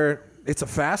out there. It's a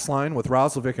fast line with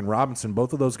Roslovic and Robinson.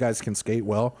 Both of those guys can skate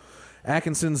well.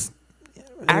 Atkinson's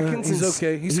he's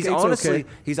okay. He skates okay.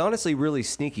 He's honestly really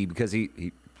sneaky because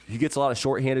he gets a lot of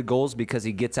shorthanded goals because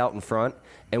he gets out in front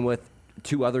and with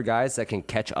 2 other guys that can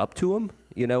catch up to him.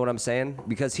 You know what I'm saying?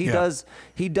 Because he Yeah.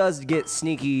 does get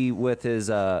sneaky with his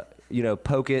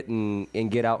poke it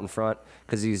and get out in front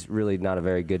because he's really not a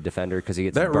very good defender because he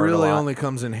gets That burned really a lot. only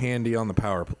comes in handy on the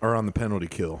power or on the penalty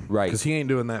kill, Right. Because he ain't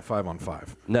doing that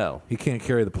 5-on-5. No. He can't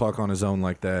carry the puck on his own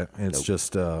like that. And it's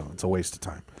just it's a waste of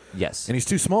time. Yes. And he's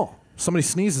too small. Somebody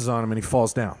sneezes on him and he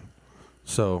falls down.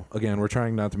 So again, we're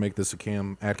trying not to make this a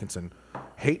Cam Atkinson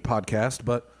hate podcast,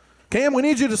 but Cam, we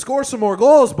need you to score some more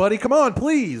goals, buddy. Come on,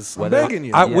 please. I'm begging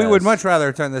you. We would Yes. much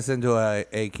rather turn this into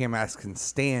a Cam Askin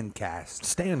stand cast.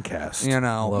 Stand cast. You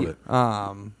know, Love it.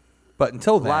 But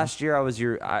until then, Last year,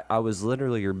 I was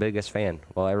literally your biggest fan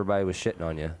while everybody was shitting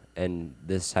on you, and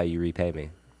this is how you repay me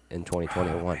in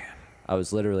 2021. I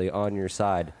was literally on your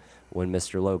side when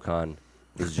Mr. Locon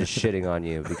was just shitting on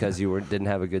you because you didn't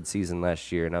have a good season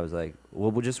last year, and I was like,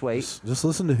 well, we'll just wait. Just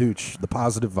listen to Hooch, the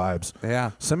positive vibes.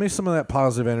 Yeah. Send me some of that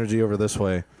positive energy over this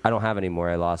way. I don't have any more.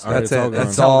 I lost. All right, that's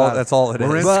it's all it. gone. That's all it is.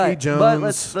 We're in- But, Jones, but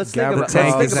let's think about, let's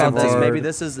Tank think is about this. Savard.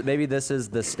 Maybe this is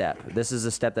the step. This is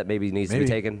a step that maybe needs to be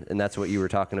taken, and that's what you were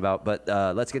talking about. But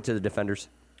let's get to the defenders.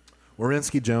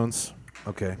 Werenski Jones.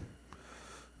 Okay.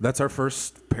 That's our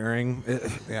first pairing.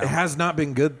 Yeah. It has not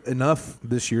been good enough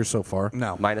this year so far.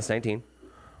 No. Minus 19.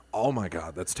 Oh, my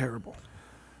God. That's terrible.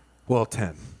 Well,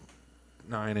 10.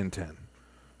 9 and 10.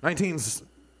 19's,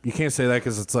 you can't say that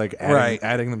because it's like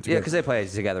adding them Yeah, together. because they play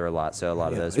together a lot, so a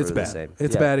lot of those it's were bad. the same.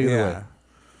 It's Yeah. bad either Yeah. way.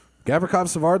 Gavrikov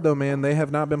Savard, though, man, they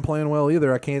have not been playing well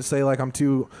either. I can't say like I'm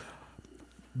too.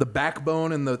 The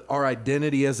backbone and our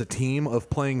identity as a team of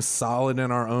playing solid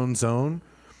in our own zone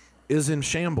is in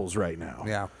shambles right now.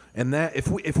 Yeah. And that if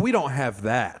we don't have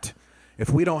that, if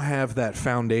we don't have that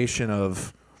foundation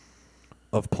of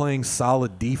playing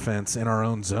solid defense in our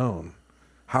own zone,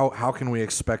 how can we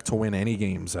expect to win any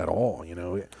games at all? You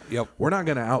know, Yep. We're not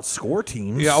going to outscore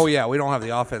teams. Yeah. Oh yeah. We don't have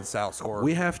the offense to outscore.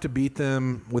 We have to beat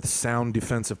them with sound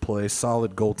defensive play,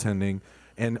 solid goaltending,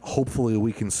 and hopefully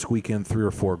we can squeak in 3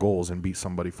 or 4 goals and beat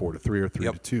somebody 4-3 or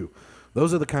 3-2.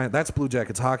 Those are that's Blue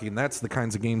Jackets hockey, and that's the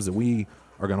kinds of games that we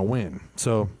are going to win.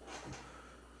 So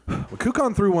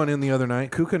Kukan threw one in the other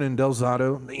night. Kukan and Del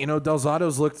Zotto. You know, Del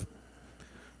Zotto's looked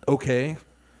okay.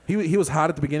 He was hot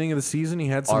at the beginning of the season. He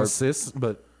had some assists,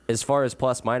 but As far as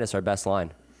plus minus, our best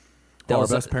line. our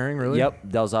best pairing, really? Yep.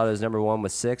 Del Zotto is number 1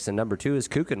 with 6, and number 2 is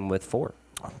Kukin with 4.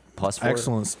 Plus 4.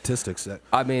 Excellent statistics.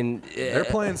 I mean, They're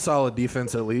playing solid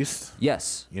defense at least.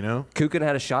 yes. You know, Kukin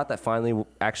had a shot that finally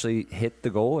actually hit the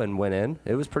goal and went in.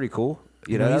 It was pretty cool.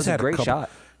 You know, that he's was a had great couple- shot.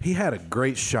 He had a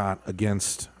great shot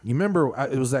against. You remember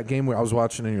it was that game where I was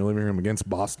watching in your living room against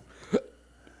Boston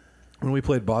when we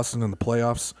played Boston in the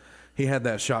playoffs. He had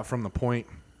that shot from the point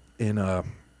in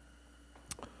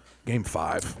Game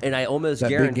 5. And I almost That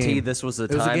big guarantee game. this was the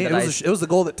It was a time game- that it was the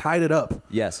goal that tied it up.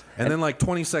 Yes. And then like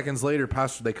 20 seconds later,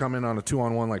 they come in on a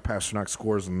 2-on-1, like Pasternak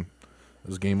scores, and it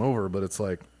was game over. But it's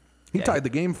like he Yeah. tied the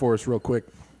game for us real quick.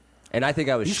 And I think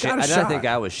I was He's got a I shot. think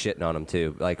I was shitting on him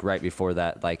too. Like right before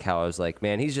that, like how I was like,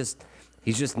 man, he's just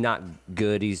not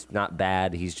good. He's not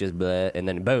bad. He's just bleh. And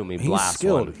then boom, he He's blasts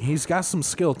skilled. one. He's got some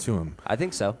skill to him. I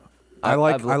think so. I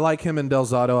like him and Del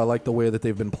Zotto. I like the way that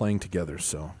they've been playing together.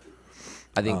 So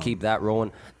I think keep that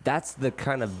rolling. That's the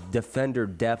kind of defender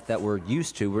depth that we're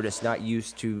used to. We're just not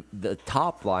used to the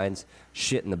top lines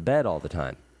shit in the bed all the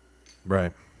time.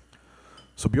 right.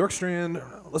 So Bjorkstrand,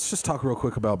 let's just talk real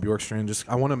quick about Bjorkstrand.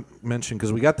 I want to mention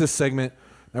because we got this segment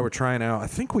that we're trying out. I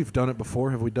think we've done it before.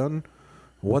 Have we done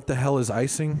What the Hell is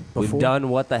Icing before? We've done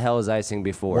What the Hell is Icing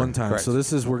before. One time. Correct.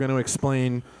 So we're going to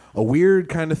explain a weird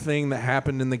kind of thing that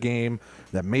happened in the game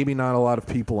that maybe not a lot of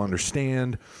people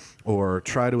understand, or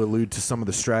try to allude to some of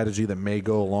the strategy that may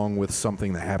go along with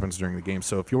something that happens during the game.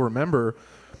 So if you'll remember,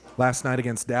 last night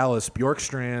against Dallas,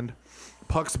 Bjorkstrand,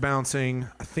 puck's bouncing,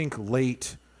 I think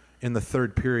late in the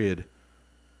third period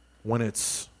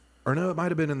it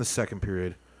might have been in the second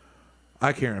period.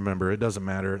 I can't remember. It doesn't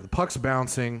matter. The puck's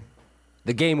bouncing.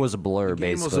 The game was a blur, The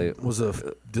game basically. was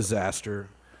a disaster.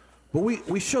 But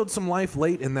we showed some life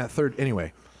late in that third.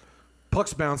 Anyway,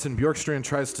 puck's bouncing. Bjorkstrand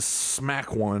tries to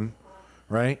smack one,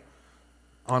 right,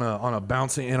 on a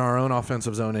bouncing in our own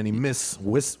offensive zone, and he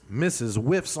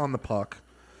whiffs on the puck,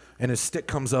 and his stick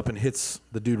comes up and hits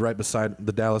the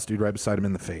Dallas dude right beside him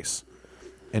in the face,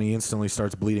 and he instantly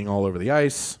starts bleeding all over the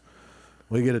ice.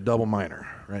 We get a double minor,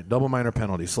 right? Double minor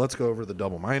penalty. So let's go over the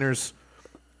double minors.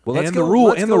 Well, let's And go, the rule-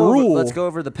 let's and go the over- rule- Let's go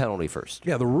over the penalty first.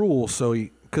 Yeah, the rule. So,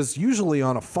 because usually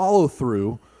on a follow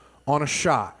through on a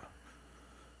shot,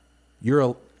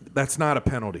 that's not a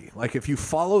penalty. Like if you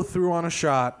follow through on a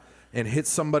shot and hit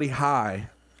somebody high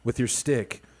with your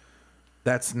stick,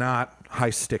 that's not high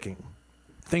sticking.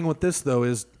 Thing with this though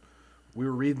is, we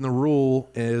were reading the rule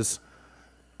is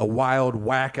a wild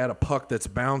whack at a puck that's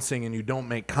bouncing and you don't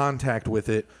make contact with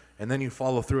it, and then you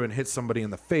follow through and hit somebody in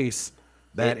the face,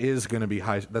 that is going to be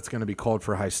high. That's going to be called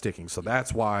for high sticking. So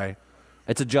that's why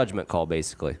It's a judgment call,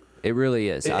 basically. It really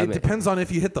is. it depends on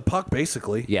if you hit the puck.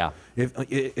 Basically, Yeah. If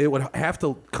it would have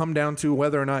to come down to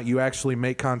whether or not you actually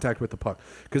make contact with the puck.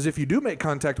 Because if you do make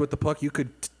contact with the puck, you could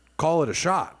call it a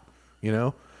shot. You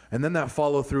know, and then that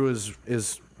follow through is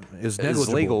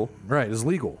negligible. legal. Right? Is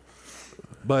legal.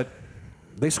 But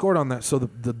they scored on that. So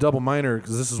the double minor,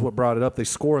 because this is what brought it up. They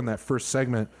score in that first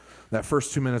segment, that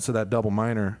first 2 minutes of that double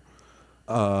minor.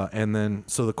 And then,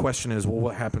 so the question is, well,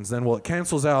 what happens then? Well, it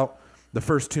cancels out the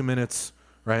first 2 minutes,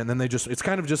 right? And then it's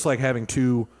kind of just like having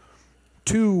two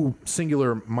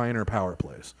singular minor power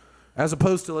plays, as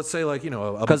opposed to, let's say, like, you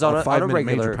know, a 5-minute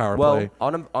major power play.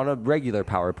 on a regular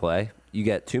power play, you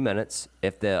get 2 minutes.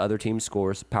 If the other team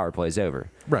scores, power play is over.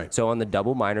 Right. So on the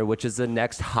double minor, which is the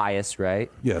next highest, right?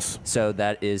 Yes. So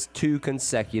that is 2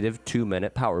 consecutive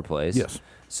 2-minute power plays. Yes.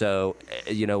 So,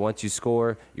 you know, once you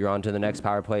score, you're on to the next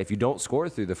power play. If you don't score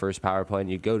through the first power play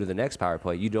and you go to the next power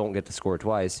play, you don't get to score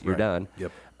twice. You're Right. done.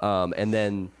 Yep. And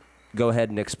then go ahead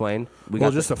and explain.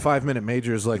 Well, just a 5-minute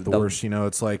major is like the worst. You know,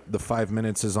 it's like the 5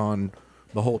 minutes is on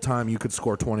the whole time. You could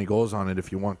score 20 goals on it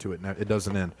if you want to. It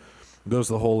doesn't end. It goes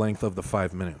the whole length of the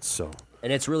 5 minutes. So.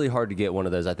 And it's really hard to get one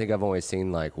of those. I think I've only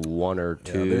seen like one or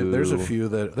two. Yeah, there's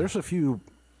a few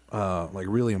like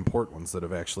really important ones that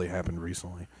have actually happened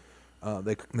recently.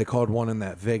 They called one in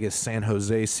that Vegas San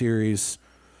Jose series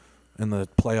in the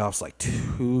playoffs like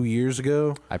 2 years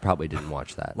ago. I probably didn't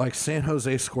watch that. Like San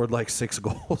Jose scored like 6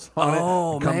 goals on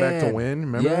Oh, it. Come back to man. win.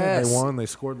 Remember Yes. they won. They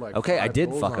scored like Okay, I 5 did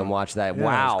goals fucking on it. watch that. Yeah,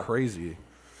 Wow. it was crazy.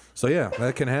 So yeah,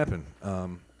 that can happen.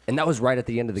 And that was right at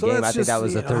the end of the So game. that's I think just, that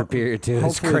was the you third know, period too.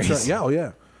 It's hopefully crazy. yeah,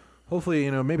 yeah. Hopefully,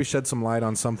 you know, maybe shed some light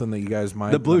on something that you guys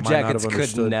might. The Blue might not have Jackets could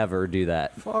understood. never do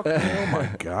that. Fuck! Oh my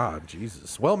God,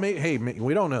 Jesus. Well,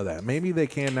 we don't know that. Maybe they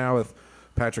can now with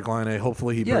Patrick Laine.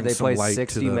 Hopefully, he Yeah, brings they some play light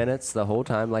 60 to the. minutes the whole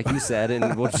time, like you said,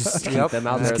 and we'll just keep them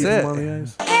out That's there. it. On the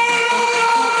ice.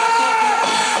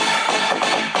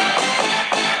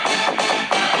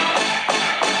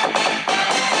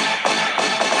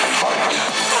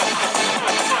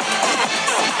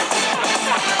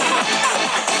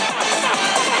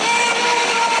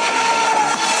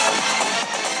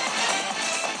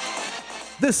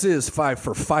 This is Five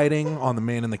for Fighting on the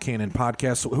Man in the Cannon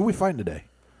podcast. So who are we fighting today?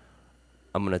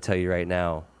 I'm going to tell you right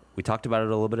now. We talked about it a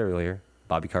little bit earlier.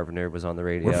 Bobby Carpenter was on the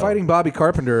radio. We're fighting Bobby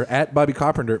Carpenter at Bobby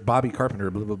Carpenter. Bobby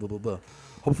Carpenter. Blah, blah, blah, blah, blah.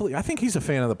 Hopefully, I think he's a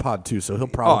fan of the pod too, so he'll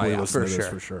probably listen to this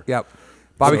for sure. Yep.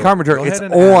 Bobby So, Carpenter, go it's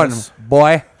ahead and on, ask.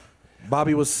 boy.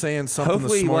 Bobby was saying something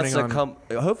Hopefully this he wants morning to on.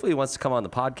 come. Hopefully he wants to come on the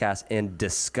podcast and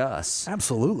discuss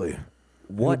Absolutely. It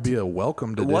What- would be a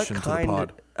welcomed what addition to the kind.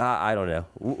 pod. I don't know.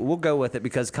 We'll go with it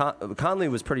because Conley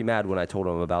was pretty mad when I told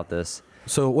him about this.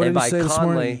 So what and did by he say this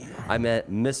Conley, morning? I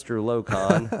meant Mr.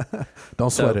 Locon.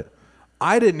 Don't So- sweat it.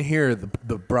 I didn't hear the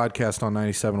broadcast on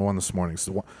 97.1 this morning.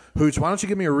 So, Hooch, why don't you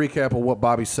give me a recap of what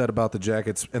Bobby said about the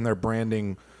Jackets and their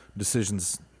branding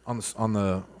decisions on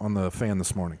the fan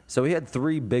this morning? So he had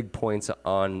 3 big points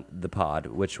on the pod,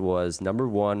 which was number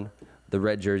 1, the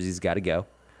red jersey's got to go.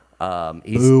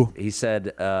 Boo. He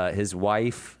said his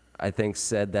wife, I think,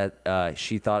 said that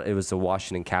she thought it was the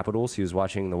Washington Capitals. He was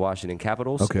watching the Washington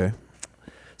Capitals. Okay.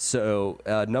 So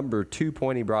number 2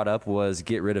 point he brought up was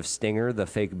get rid of Stinger, the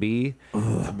fake bee,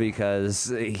 because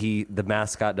the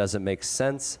mascot doesn't make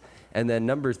sense. And then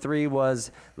number 3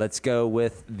 was let's go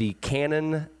with the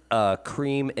Cannon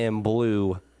cream and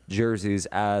blue jerseys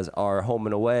as our home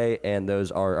and away, and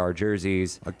those are our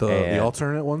jerseys. Like the And-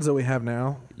 alternate ones that we have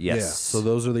now? Yes. Yeah, so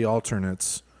those are the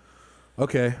alternates.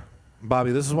 Okay.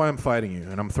 Bobby, this is why I'm fighting you.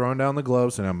 And I'm throwing down the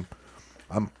gloves and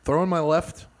I'm throwing my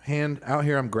left hand out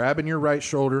here. I'm grabbing your right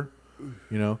shoulder.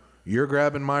 You know, you're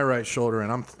grabbing my right shoulder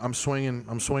and I'm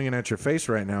swinging at your face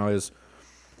right now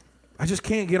I just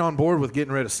can't get on board with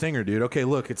getting rid of Stinger, dude. Okay,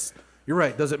 look, you're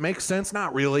right. Does it make sense?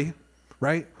 Not really,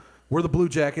 right? We're the Blue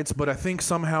Jackets, but I think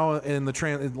somehow in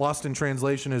the lost in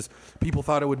translation is people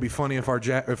thought it would be funny if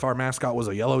our mascot was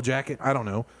a yellow jacket. I don't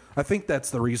know. I think that's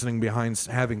the reasoning behind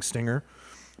having Stinger.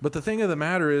 But the thing of the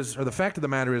matter is, or the fact of the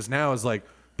matter is now is like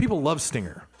people love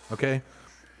Stinger. Okay,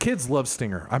 kids love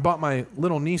Stinger. I bought my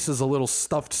little nieces a little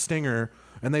stuffed Stinger,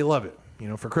 and they love it. You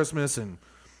know, for Christmas and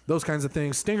those kinds of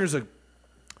things. Stinger's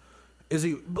is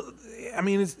he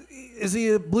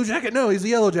a Blue Jacket? No, he's a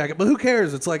Yellow Jacket. But who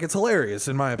cares? It's like, it's hilarious,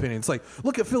 in my opinion. It's like,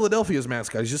 look at Philadelphia's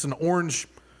mascot. He's just an orange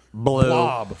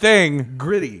blob. Thing.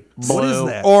 Gritty. What is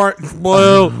that? Orange,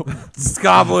 blue,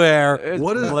 sky blue air.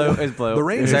 What is blue. It's blue. The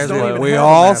Rangers It's don't blue. even We have a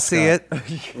all mascot. see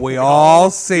it. We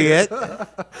all see it.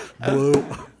 Blue.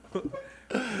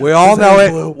 We all His know hair's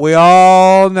it. blue. We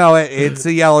all know it. It's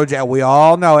a yellow jacket. We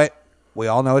all know it. We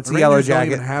all know it's a yellow Rangers don't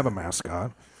jacket. even have a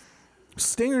mascot.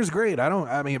 Stinger's great.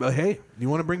 I mean, but hey, you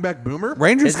want to bring back Boomer?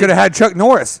 Rangers Is could have had Chuck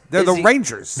Norris. They're Is the he-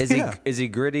 Rangers. Is Yeah. he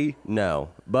gritty? No,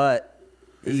 but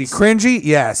Is he cringy?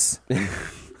 Yes.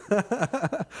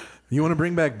 You want to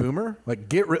bring back Boomer? Like,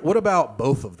 get rid. What about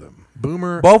both of them?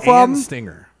 Boomer Both of and 'em?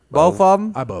 Stinger. Both of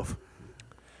them. I both.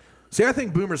 See, I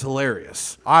think Boomer's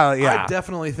hilarious. Yeah. I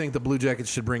definitely think the Blue Jackets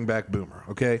should bring back Boomer.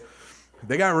 Okay,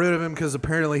 they got rid of him because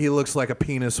apparently he looks like a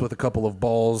penis with a couple of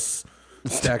balls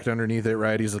stacked underneath it.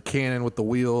 Right, he's a cannon with the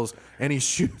wheels, and he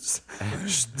shoots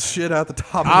shit out the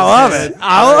top. Of I his love head. it.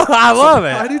 I love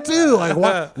I it. do too. Like,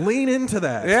 what? Lean into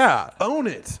that. Yeah. own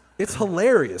it. It's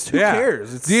hilarious. Who Yeah.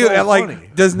 cares? It's Do you, so and, like, funny.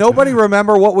 does nobody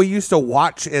remember what we used to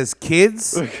watch as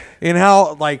kids and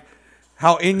how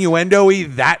innuendo-y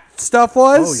that stuff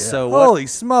was? Oh, yeah. So what- Holy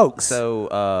smokes.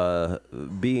 So,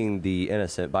 being the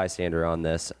innocent bystander on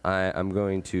this, I'm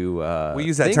going to. we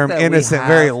use that think term that we innocent have-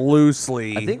 very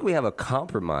loosely. I think we have a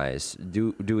compromise.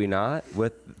 Do we not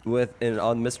with and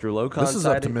on Mr. Locon This is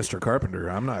up side? to Mr. Carpenter.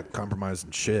 I'm not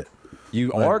compromising shit.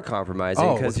 You are compromising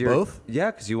Oh, because with you're both?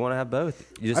 Yeah, because you want to have both.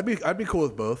 You just I'd be cool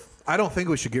with both. I don't think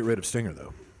we should get rid of Stinger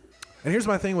though. And here's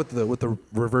my thing with the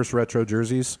reverse retro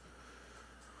jerseys.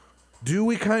 Do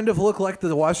we kind of look like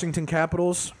the Washington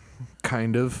Capitals?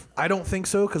 Kind of. I don't think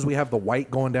so because we have the white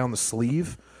going down the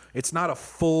sleeve. It's not a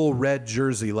full red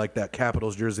jersey like that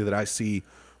Capitals jersey that I see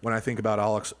when I think about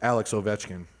Alex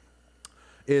Ovechkin.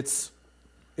 It's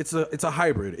a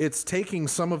hybrid. It's taking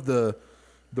some of the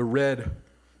red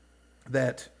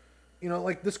that,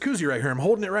 like this koozie right here. I'm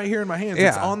holding it right here in my hands.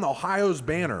 It's Yeah. on the Ohio's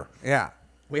banner. yeah.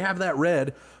 We have that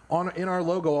red in our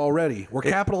logo already. We're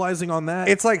capitalizing on that.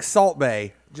 It's like Salt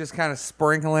Bay, just kind of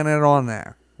sprinkling it on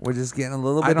there. We're just getting a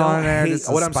little bit on there. Just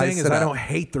to what I'm spice saying is it I up. don't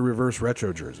hate the reverse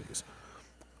retro jerseys.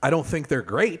 I don't think they're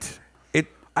great. It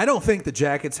I don't think the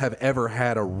Jackets have ever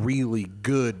had a really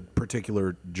good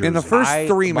particular jersey. In the first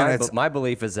 3 my minutes. My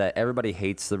belief is that everybody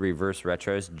hates the reverse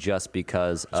retros just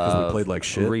because 'cause we of played like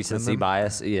shit in recency them?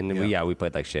 bias, and Yeah. we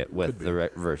played like shit with the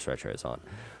reverse retros on.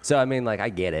 So I mean, like I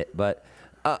get it, but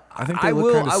I think they I look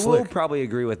will. kinda I will slick. probably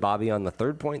agree with Bobby on the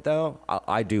third point, though.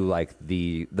 I do like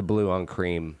the blue on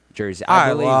cream jersey. I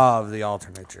believe, love the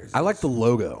alternate jerseys. I like the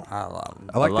logo. I love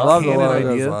them. I like I love the the cannon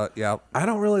logos, idea. yep. I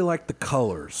don't really like the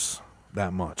colors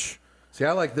that much. See,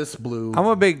 I like this blue. I'm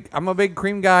a big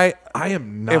cream guy. I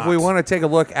am not. If we want to take a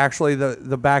look, actually,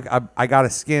 the back, I got a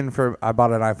skin I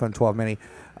bought an iPhone 12 mini.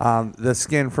 The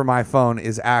skin for my phone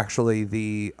is actually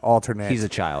the alternate. He's a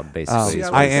child, basically. See, is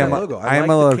I what like I he's am- that saying. logo. I am like a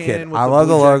the little cannon kid. with I the love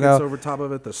the Blue Jackets logo. over top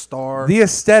of it. The star. The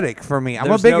aesthetic for me. I'm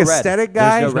There's a big no red. aesthetic There's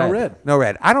guy. no red. red. No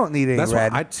red. I don't need any That's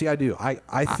red. what I see. I do.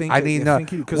 I think I need no-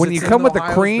 think you, 'cause when it's you in come with the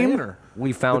Ohio's cream- banner.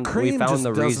 We found cream the just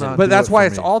does reason. not but do that's it why for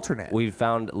it's me. alternate. We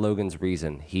found Logan's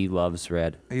reason. He loves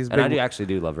red. He's and I big- actually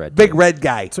do love red. Big too. red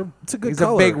guy. It's a good He's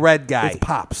color. a big red guy. It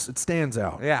pops. It stands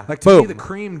out. Yeah. Like to me, Boom. the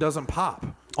cream doesn't pop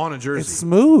on a jersey. It's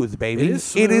smooth, baby. It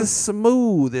is It smooth. is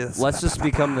smooth. Let's just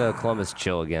become the Columbus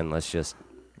chill again. Let's just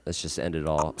end it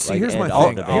all. See, here's my end all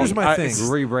thing. the Here's my game. thing.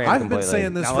 Rebrand I've been completely.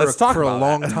 saying this Now let's talk for a about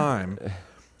long that. time.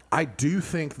 I do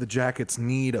think the Jackets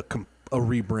need a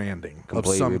rebranding of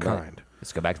Complete some rebrand. kind.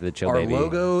 Let's go back to the chill, Our baby.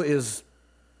 logo is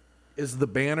the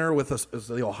banner is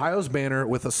the Ohio's banner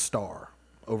with a star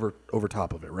over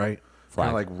top of it, right? Flag.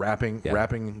 Kind of like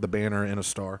wrapping the banner in a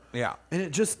star. Yeah. And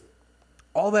it just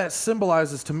all that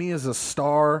symbolizes to me is a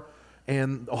star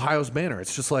and Ohio's banner.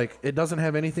 It's just like it doesn't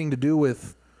have anything to do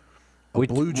with a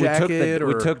blue jacket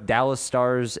we or took Dallas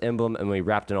Stars emblem and we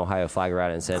wrapped an Ohio flag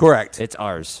around it and said, Correct. It's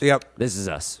ours. Yep. This is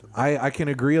us. I can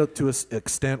agree to an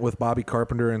extent with Bobby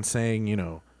Carpenter and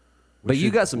saying, But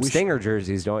you got some we should- Stinger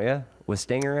jerseys, don't you? With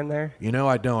Stinger in there?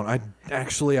 I don't. I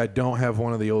don't have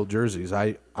one of the old jerseys.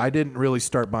 I didn't really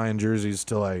start buying jerseys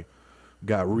till I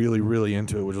got really, really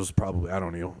into it, which was probably I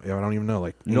don't even know,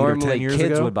 like 8 or 10 Normally years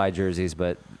kids ago. would buy jerseys,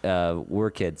 but we're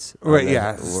kids. Right,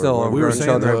 yeah, We're- still we're- a We were We're saying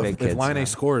children. though, big if kids Line now. A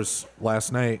scores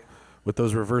last night with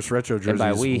those reverse retro jerseys, And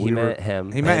by we, he were- meant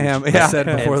him. He meant And him. Yeah. I said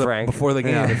before And the Frank. before the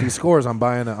game, Yeah. if he scores, I'm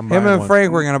buying Him buying and one.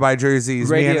 Frank were gonna buy jerseys.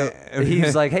 Me Radio. and-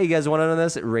 He's like, hey, you guys want to know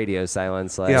this? Radio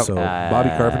silence. Like, Yeah. So Bobby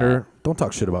Carpenter, don't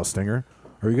talk shit about Stinger,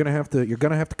 or you're gonna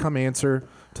have to come answer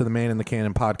to the Man in the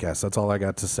Cannon podcast. That's all I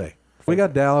got to say. We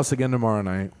got Dallas again tomorrow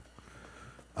night,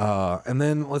 and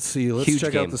then let's see. Let's Huge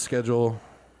check game. out the schedule.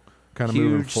 Kind of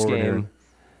moving huge forward game. here.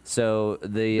 So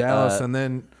the Dallas, and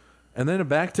then a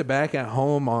back to back at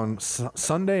home on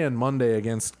Sunday and Monday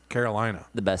against Carolina.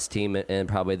 the best team in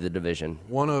probably the division.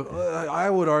 One of I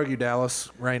would argue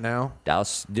Dallas right now.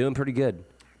 Dallas doing pretty good.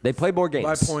 They play more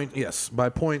games. By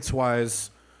points wise,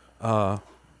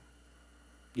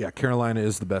 yeah, Carolina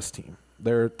is the best team.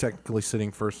 They're technically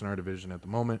sitting first in our division at the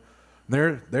moment.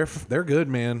 They're good,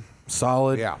 man.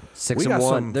 Solid. Yeah.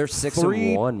 6-1. They're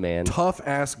 6-1, man. Tough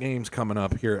ass games coming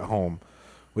up here at home.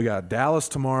 We got Dallas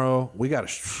tomorrow. We got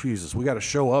to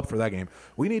show up for that game.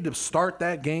 We need to start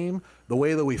that game the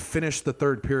way that we finished the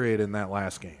third period in that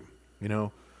last game. You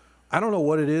know, I don't know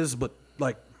what it is, but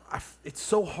like, it's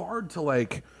so hard to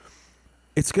like.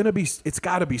 It's got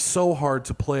to be so hard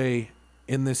to play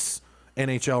in this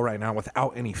NHL right now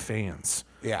without any fans.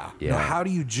 Yeah. You know, how do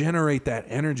you generate that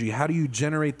energy? How do you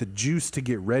generate the juice to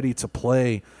get ready to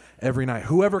play every night?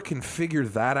 Whoever can figure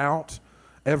that out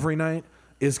every night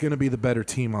is going to be the better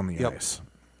team on the ice.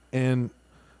 And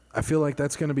I feel like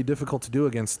that's going to be difficult to do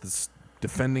against this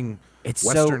defending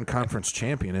Western Conference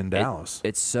champion in Dallas.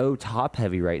 It's so top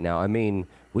heavy right now. I mean,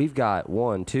 we've got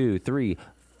 1, 2, 3,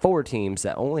 4 teams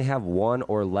that only have 1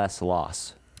 or less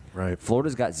loss. Right.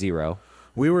 Florida's got 0.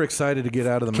 We were excited to get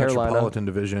out of the Carolina. Metropolitan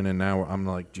Division, and now I'm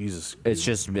like, Jesus. It's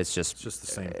just the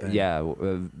same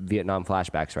thing. Vietnam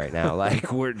flashbacks right now.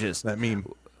 Like we're just That meme.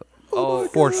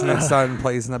 Fortunate son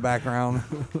plays in the background.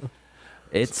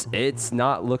 It's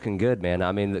not looking good, man.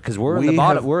 I mean, because we're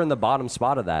in the bottom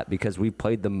spot of that because we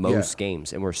played the most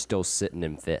games and we're still sitting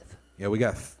in 5th. Yeah, we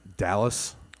got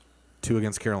Dallas, 2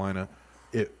 against Carolina.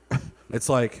 It's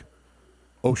like,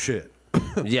 oh shit.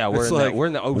 Yeah, we're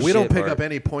in the we don't pick up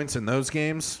any points in those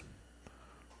games.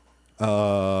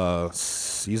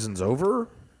 Season's over.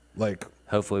 Like,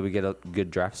 hopefully we get a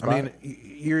good draft spot. I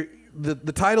mean,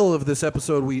 the title of this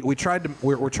episode. We're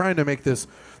trying to make this.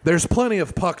 There's plenty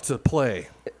of puck to play,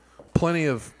 plenty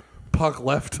of puck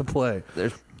left to play.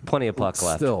 There's plenty of puck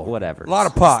left. Still. Whatever. A lot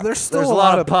of puck. There's still There's a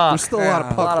lot of puck. There's still a lot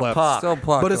of puck left. Still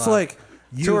puck But it's left. like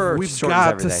we've shortens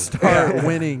got to everything. start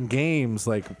winning games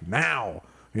like now,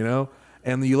 you know.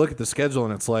 And you look at the schedule,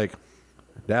 and it's like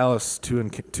Dallas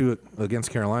 2 against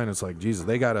Carolina. It's like, Jesus,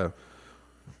 they gotta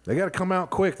come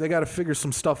out quick. They gotta figure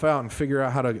some stuff out and figure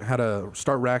out how to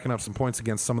start racking up some points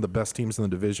against some of the best teams in the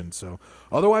division. So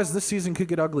otherwise, this season could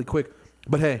get ugly quick.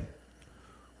 But hey,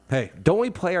 don't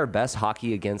we play our best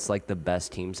hockey against like the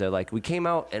best teams? So like we came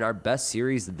out and our best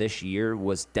series this year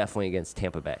was definitely against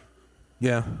Tampa Bay.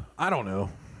 yeah, I don't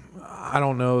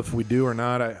know if we do or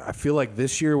not. I feel like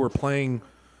this year we're playing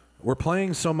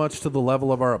so much to the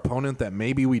level of our opponent that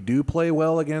maybe we do play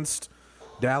well against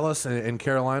Dallas and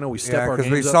Carolina. We step our games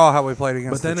because we up. saw how we played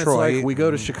against But then Detroit. it's like we go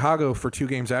to Chicago for 2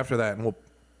 games after that, and we'll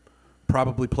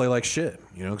probably play like shit,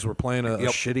 you know, because we're playing a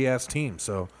shitty ass team.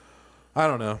 So I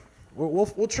don't know.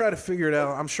 We'll try to figure it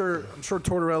out. I'm sure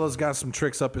Tortorella's got some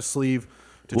tricks up his sleeve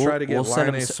to try to get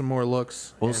Laine some more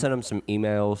looks. We'll send him some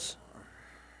emails.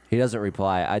 He doesn't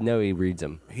reply. I know he reads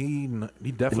them. He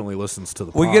definitely listens to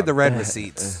the pod. we get the red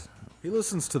receipts. He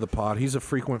listens to the pod. He's a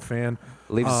frequent fan.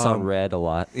 Leaves us on red a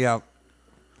lot. Yeah.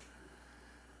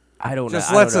 I don't know.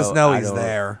 Just lets us know he's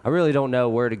there. I really don't know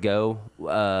where to go.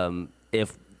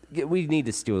 If we need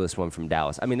to steal this one from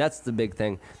Dallas. I mean, that's the big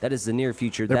thing. That is the near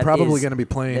future. They're probably going to be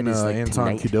playing Anton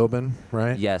tonight. Khudobin,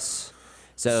 right? Yes.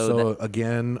 So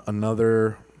again,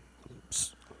 another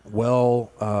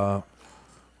well-rounded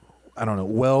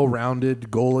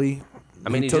goalie. I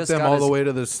mean, he took just them got all the way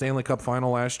to the Stanley Cup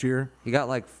final last year. He got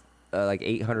like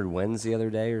 800 wins the other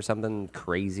day or something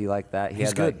crazy like that.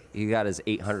 He's good. He got his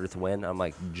 800th win. I'm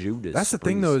like, Judas. That's the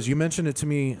thing, though, is you mentioned it to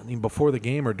me before the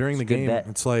game or during the game. bet.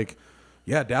 It's like,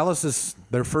 yeah, Dallas is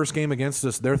their first game against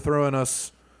us. They're throwing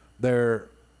us their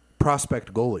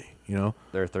prospect goalie. You know,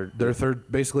 Their third.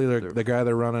 Basically, the guy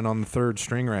they're running on the third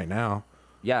string right now.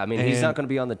 Yeah, I mean, he's And not going to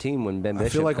be on the team when Ben Bishop I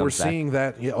feel like we're comes back. seeing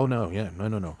that. Yeah. Oh no. Yeah.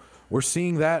 No. We're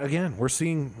seeing that again. We're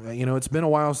seeing. It's been a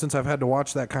while since I've had to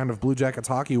watch that kind of Blue Jackets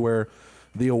hockey where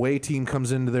the away team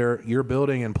comes into your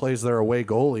building and plays their away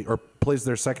goalie or plays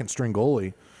their second string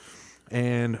goalie,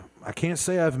 and I can't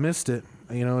say I've missed it.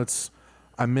 I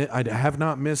have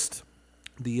not missed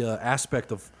the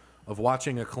aspect of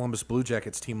watching a Columbus Blue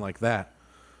Jackets team like that.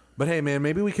 But hey, man,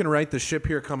 maybe we can right the ship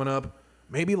here coming up.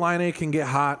 Maybe Laine can get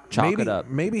hot. Chalk it up.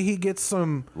 Maybe he gets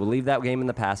some. We'll leave that game in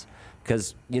the past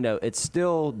because, it's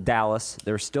still Dallas.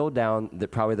 They're still down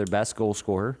probably their best goal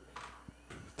scorer.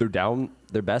 They're down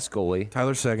their best goalie.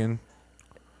 Tyler Seguin.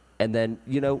 And then,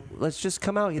 let's just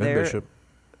come out Ben there. Bishop.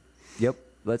 Yep.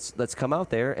 Let's come out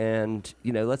there and,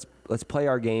 let's play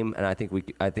our game, and I think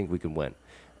we can win.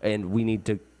 And we need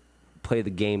to play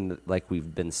the game like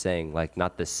we've been saying, like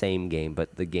not the same game,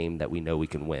 but the game that we know we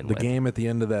can win. The game at the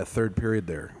end of that third period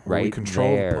there, where we Right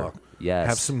control there. the puck. Yes.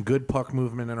 Have some good puck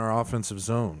movement in our offensive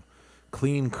zone.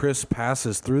 Clean, crisp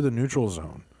passes through the neutral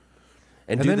zone.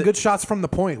 And then good shots from the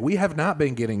point. We have not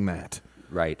been getting that.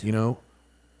 Right. Kukin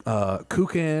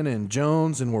and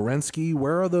Jones and Werenski,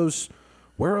 where are those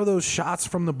Where are those shots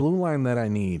from the blue line that I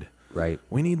need? Right.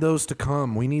 We need those to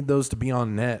come. We need those to be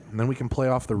on net, and then we can play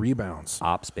off the rebounds.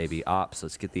 Ops, baby, ops.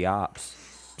 Let's get the ops.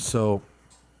 So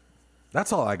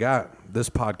that's all I got this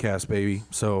podcast, baby.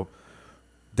 So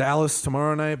Dallas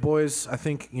tomorrow night, boys. I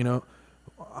think,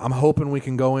 I'm hoping we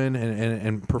can go in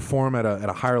and perform at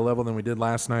a higher level than we did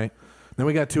last night. Then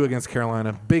we got 2 against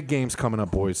Carolina. Big games coming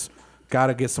up, boys. Got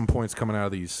to get some points coming out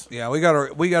of these. Yeah, we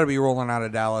gotta be rolling out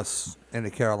of Dallas into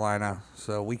Carolina,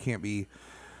 so we can't be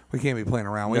playing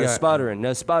around. No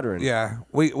sputtering. Yeah,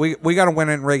 we got to win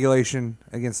it in regulation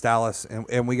against Dallas,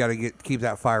 and we got to keep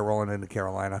that fire rolling into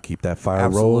Carolina. Keep that fire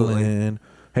Absolutely. rolling.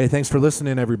 Hey, thanks for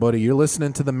listening, everybody. You're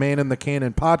listening to the Man in the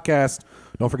Cannon podcast.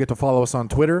 Don't forget to follow us on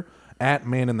Twitter at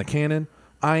Man in the Cannon.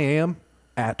 I am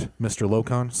at Mr.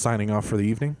 Locon, signing off for the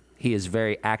evening. He is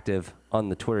very active on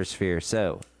the Twitter sphere,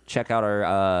 so check out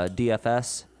our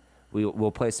DFS.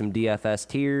 We'll play some DFS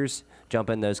tiers, jump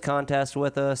in those contests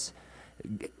with us.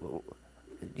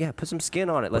 Yeah, put some skin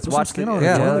on it. Let's Put some watch skin the on it.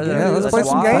 Yeah, let's play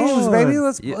some watch. games, baby.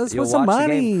 Let's You'll put some watch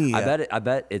the game. money. I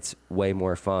bet it's way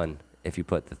more fun if you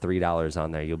put the $3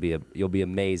 on there. You'll be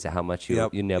amazed at how much you know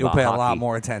You'll about pay hockey. a lot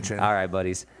more attention. All right,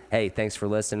 buddies. Hey, thanks for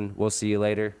listening. We'll see you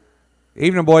later.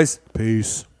 Evening, boys.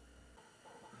 Peace.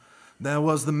 That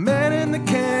was the Man in the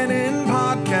Cannon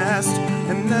podcast,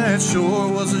 and that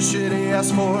sure was a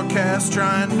shitty-ass forecast,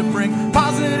 trying to bring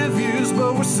positive views,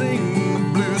 but we're singing the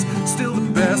blues. Still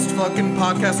the best fucking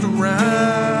podcast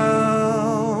around.